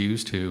Facebook was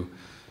used to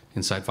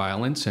incite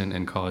violence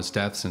and cause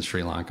deaths in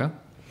Sri Lanka.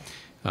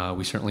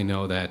 We certainly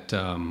know that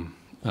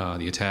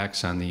the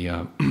attacks on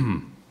the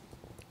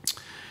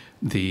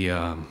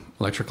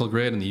electrical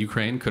grid in the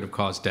Ukraine could have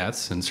caused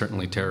deaths and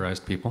certainly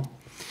terrorized people.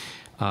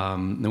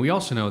 And we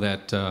also know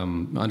that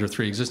under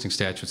 3 existing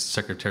statutes, the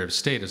Secretary of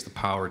State has the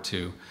power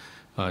to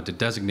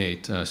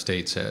designate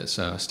states as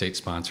state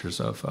sponsors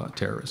of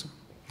terrorism.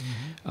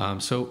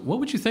 So what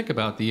would you think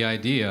about the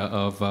idea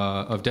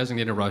of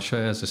designating Russia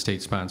as a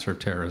state sponsor of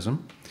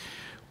terrorism,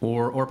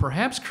 or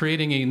perhaps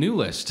creating a new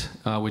list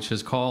which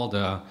is called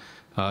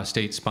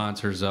state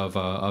sponsors of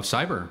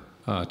cyber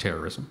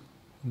terrorism?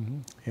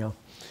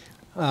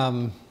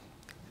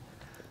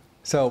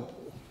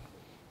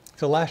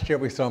 So last year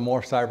we saw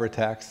more cyber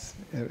attacks,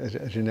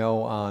 as you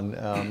know,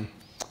 on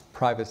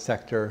private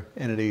sector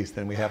entities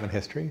than we have in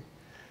history.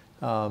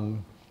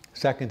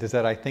 Second is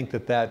that I think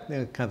that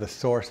kind of the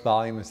source,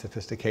 volume, and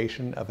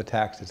sophistication of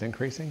attacks is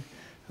increasing.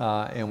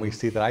 And we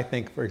see that, I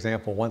think, for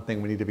example, one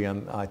thing we need to be,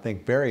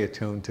 very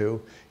attuned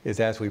to is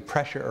as we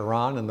pressure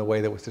Iran in the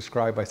way that was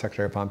described by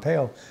Secretary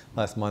Pompeo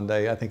last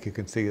Monday, I think you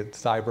can see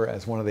cyber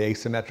as one of the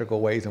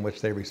asymmetrical ways in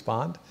which they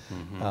respond.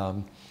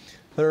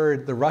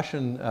 Third, the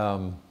Russian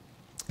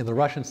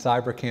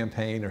cyber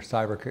campaign or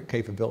cyber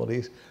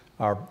capabilities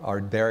are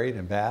varied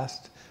and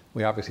vast.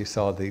 We obviously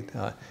saw the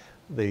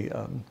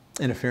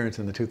interference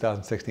in the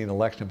 2016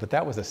 election, but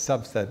that was a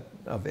subset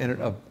of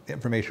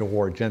information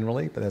war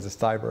generally, but there's a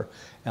cyber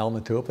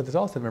element to it. But there's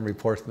also been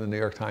reports in the New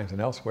York Times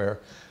and elsewhere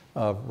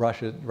of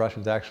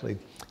Russians actually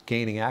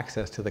gaining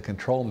access to the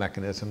control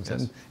mechanisms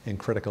and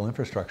critical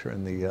infrastructure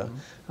in the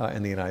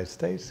United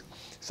States.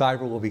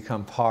 Cyber will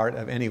become part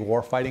of any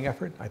warfighting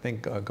effort, I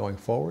think, going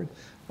forward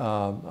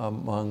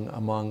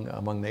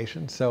among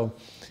nations. So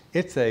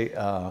it's a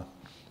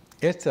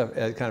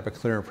kind of a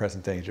clear and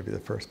present danger, would be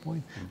the first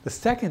point. The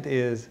second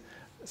is,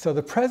 so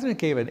the president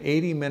gave an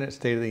 80-minute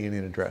State of the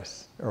Union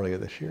address earlier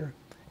this year,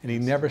 and he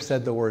never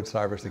said the word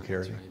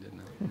cybersecurity,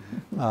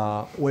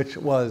 which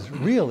was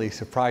really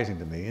surprising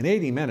to me. In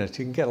 80 minutes,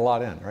 you can get a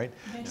lot in, right?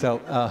 So,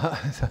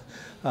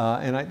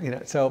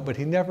 but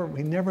he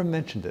never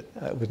mentioned it.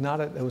 It was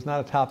not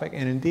a topic.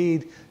 And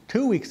indeed,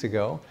 2 weeks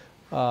ago,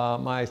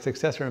 my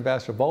successor,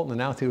 Ambassador Bolton,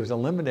 announced he was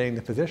eliminating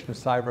the position of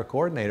cyber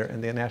coordinator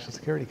in the National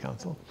Security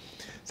Council.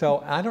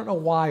 So I don't know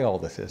why all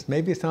this is.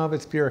 Maybe some of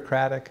it's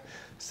bureaucratic.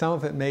 Some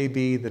of it may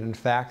be that, in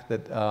fact,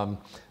 that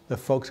the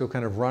folks who are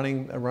kind of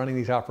running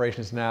these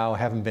operations now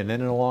haven't been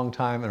in a long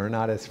time and are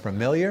not as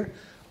familiar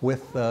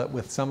with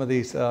some of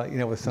these,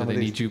 with some of these. Do they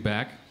need you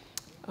back?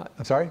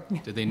 I'm sorry?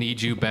 Do they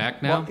need you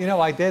back now?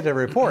 Well, I did a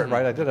report,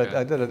 right? I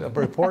did a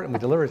report, and we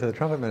delivered it to the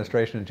Trump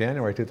administration in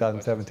January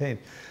 2017.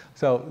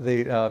 So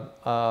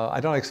I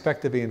don't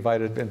expect to be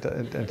invited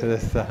into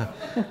this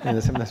in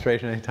this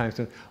administration anytime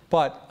soon.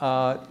 But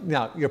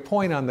now your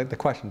point on the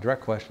question,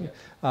 direct question,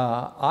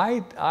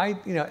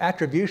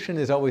 attribution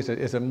is always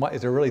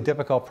a really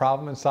difficult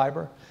problem in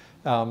cyber.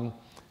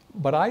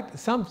 But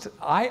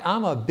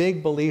I'm a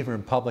big believer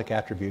in public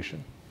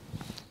attribution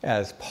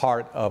as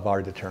part of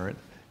our deterrent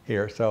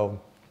here. So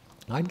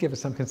I'd give it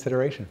some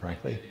consideration,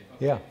 frankly.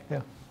 Yeah.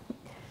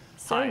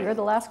 So you're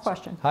the last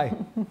question. Hi.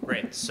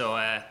 Great. So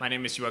my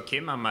name is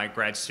Joachim. I'm a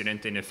grad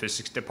student in the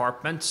physics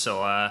department.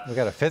 So we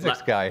got a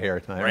physics guy here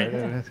tonight,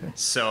 right?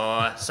 So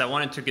I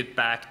wanted to get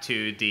back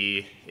to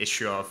the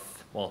issue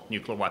of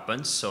nuclear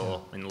weapons.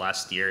 So in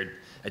last year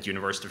at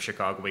University of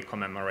Chicago, we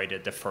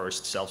commemorated the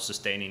first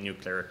self-sustaining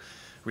nuclear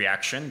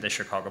reaction, the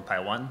Chicago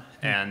Pi-1,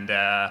 and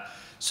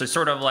so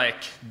sort of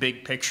like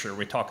big picture,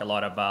 we talk a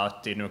lot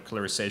about the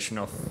nuclearization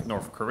of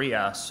North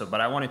Korea. But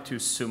I wanted to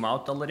zoom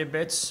out a little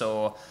bit.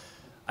 So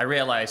I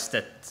realized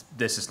that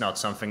this is not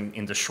something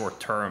in the short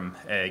term,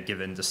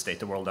 given the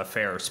state of world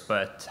affairs,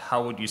 but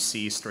how would you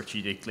see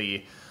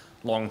strategically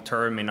long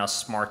term in a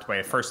smart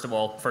way? First of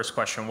all, first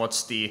question,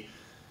 what's the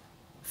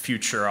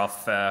future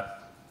of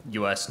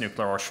US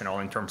nuclear arsenal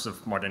in terms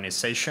of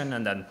modernization?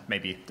 And then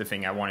maybe the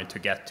thing I wanted to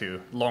get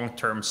to,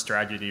 long-term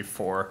strategy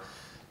for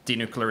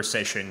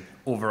denuclearization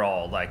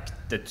overall, like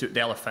the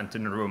elephant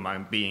in the room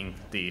being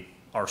the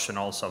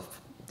arsenals of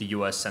the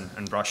US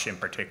and Russia in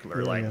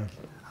particular,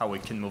 how we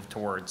can move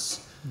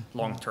towards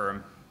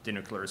long-term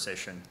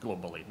denuclearization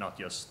globally, not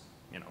just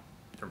in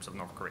terms of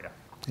North Korea.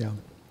 Yeah.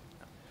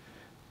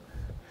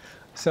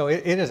 So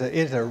it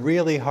is a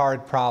really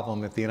hard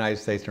problem if the United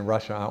States and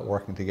Russia aren't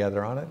working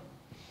together on it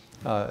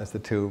as the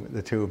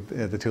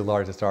two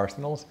largest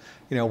arsenals.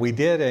 We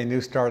did a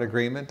New START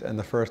agreement in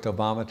the first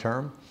Obama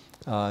term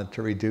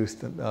to reduce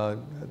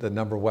the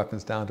number of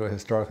weapons down to a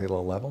historically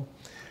low level.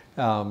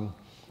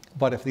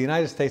 But if the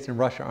United States and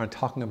Russia aren't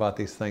talking about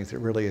these things, it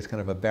really is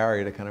kind of a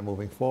barrier to kind of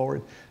moving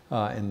forward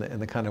in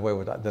the kind of way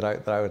that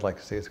I would like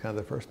to see is kind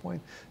of the first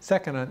point.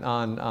 Second,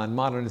 on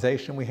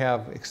modernization, we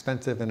have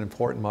expensive and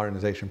important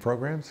modernization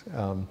programs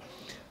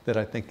that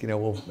I think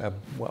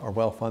are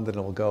well funded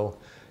and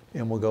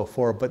will go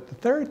forward. But the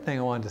third thing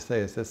I wanted to say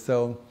is this: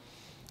 so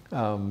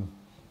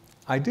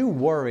I do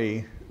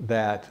worry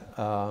that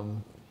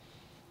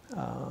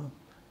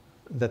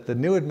that the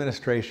new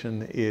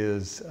administration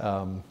is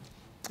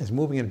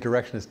moving in a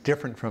direction that's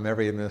different from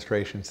every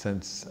administration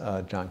since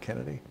John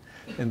Kennedy.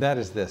 And that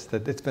is this,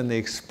 that it's been the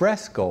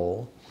express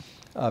goal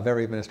of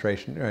every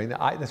administration.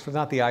 This was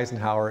not the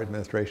Eisenhower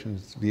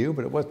administration's view,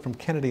 but it was from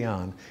Kennedy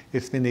on.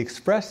 It's been the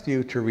express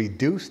view to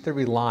reduce the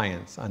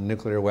reliance on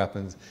nuclear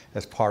weapons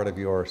as part of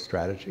your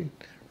strategy,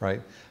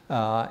 right?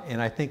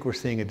 And I think we're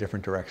seeing a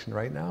different direction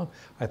right now.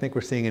 I think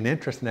we're seeing an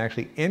interest in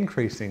actually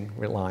increasing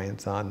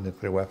reliance on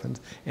nuclear weapons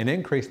and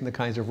increasing the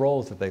kinds of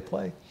roles that they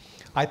play.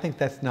 I think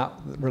that's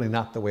really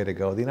not the way to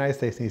go. The United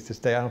States needs to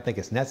stay. I don't think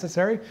it's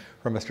necessary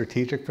from a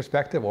strategic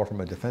perspective or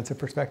from a defensive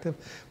perspective,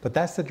 but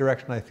that's the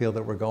direction I feel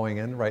that we're going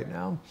in right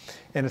now.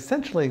 And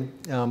essentially,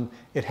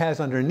 it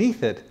has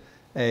underneath it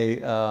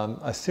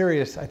a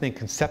serious, I think,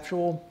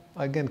 conceptual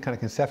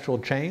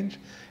change.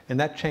 And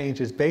that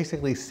change is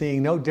basically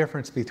seeing no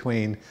difference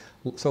between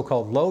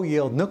so-called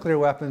low-yield nuclear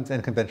weapons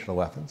and conventional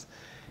weapons.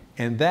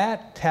 And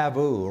that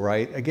taboo,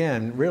 right,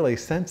 again, really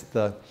since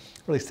the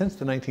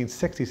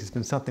 1960s has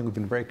been something we've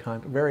been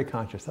very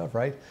conscious of,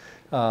 right?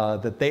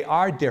 That they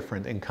are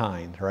different in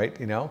kind, right?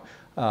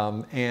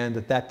 And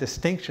that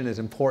distinction is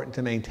important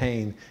to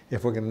maintain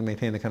if we're going to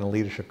maintain the kind of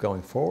leadership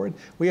going forward.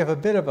 We have a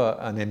bit of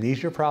an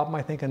amnesia problem,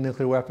 I think, on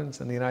nuclear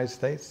weapons in the United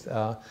States.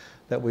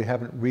 that we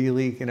haven't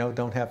really,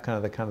 don't have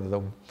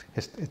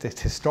it's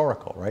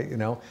historical, right?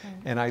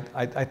 And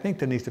I think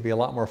there needs to be a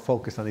lot more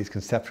focus on these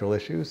conceptual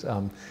issues.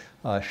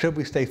 Should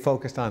we stay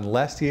focused on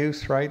less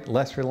use, right?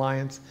 Less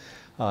reliance?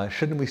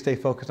 Shouldn't we stay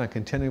focused on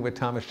continuing what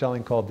Thomas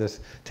Schelling called this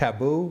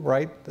taboo,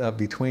 right?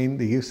 Between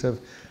the use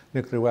of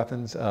nuclear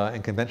weapons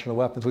and conventional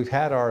weapons. We've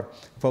had our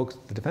folks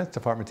at the Defense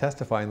Department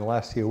testify in the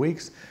last few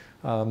weeks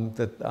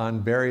that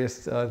on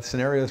various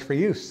scenarios for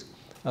use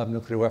of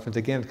nuclear weapons,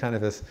 again, kind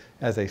of as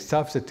a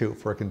substitute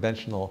for a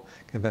conventional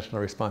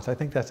response. I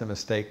think that's a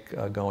mistake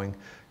going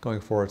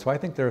forward. So I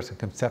think there are some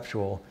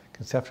conceptual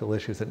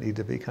issues that need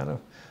to be kind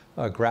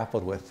of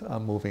grappled with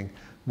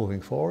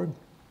moving forward.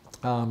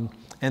 And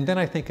then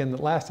I think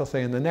I'll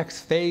say in the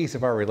next phase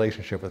of our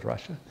relationship with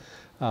Russia,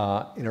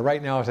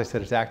 right now, as I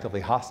said, it's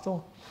actively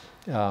hostile.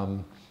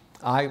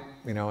 I've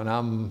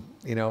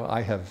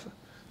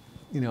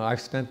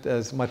spent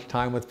as much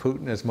time with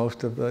Putin as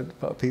most of the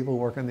people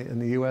working in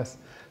the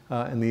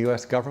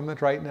U.S.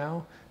 government right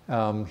now.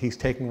 He's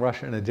taking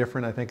Russia in a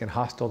different, I think, and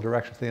hostile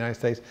direction to the United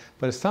States.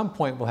 But at some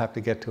point, we'll have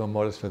to get to a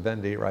modus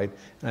vivendi, right?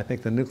 And I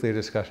think the nuclear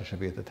discussion should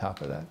be at the top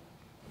of that.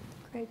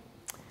 Great.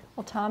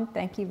 Well, Tom,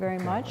 thank you very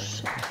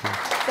much.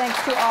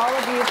 Thanks to all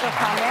of you for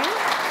coming.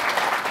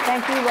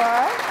 Thank you,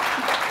 Laura.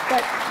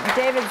 But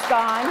David's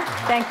gone.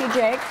 Thank you,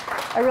 Jake.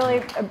 I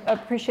really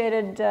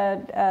appreciated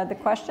the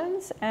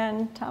questions,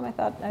 and Tom, I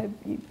thought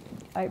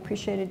I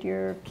appreciated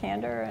your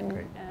candor,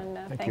 and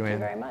thank you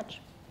very much.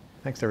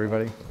 Thanks,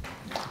 everybody.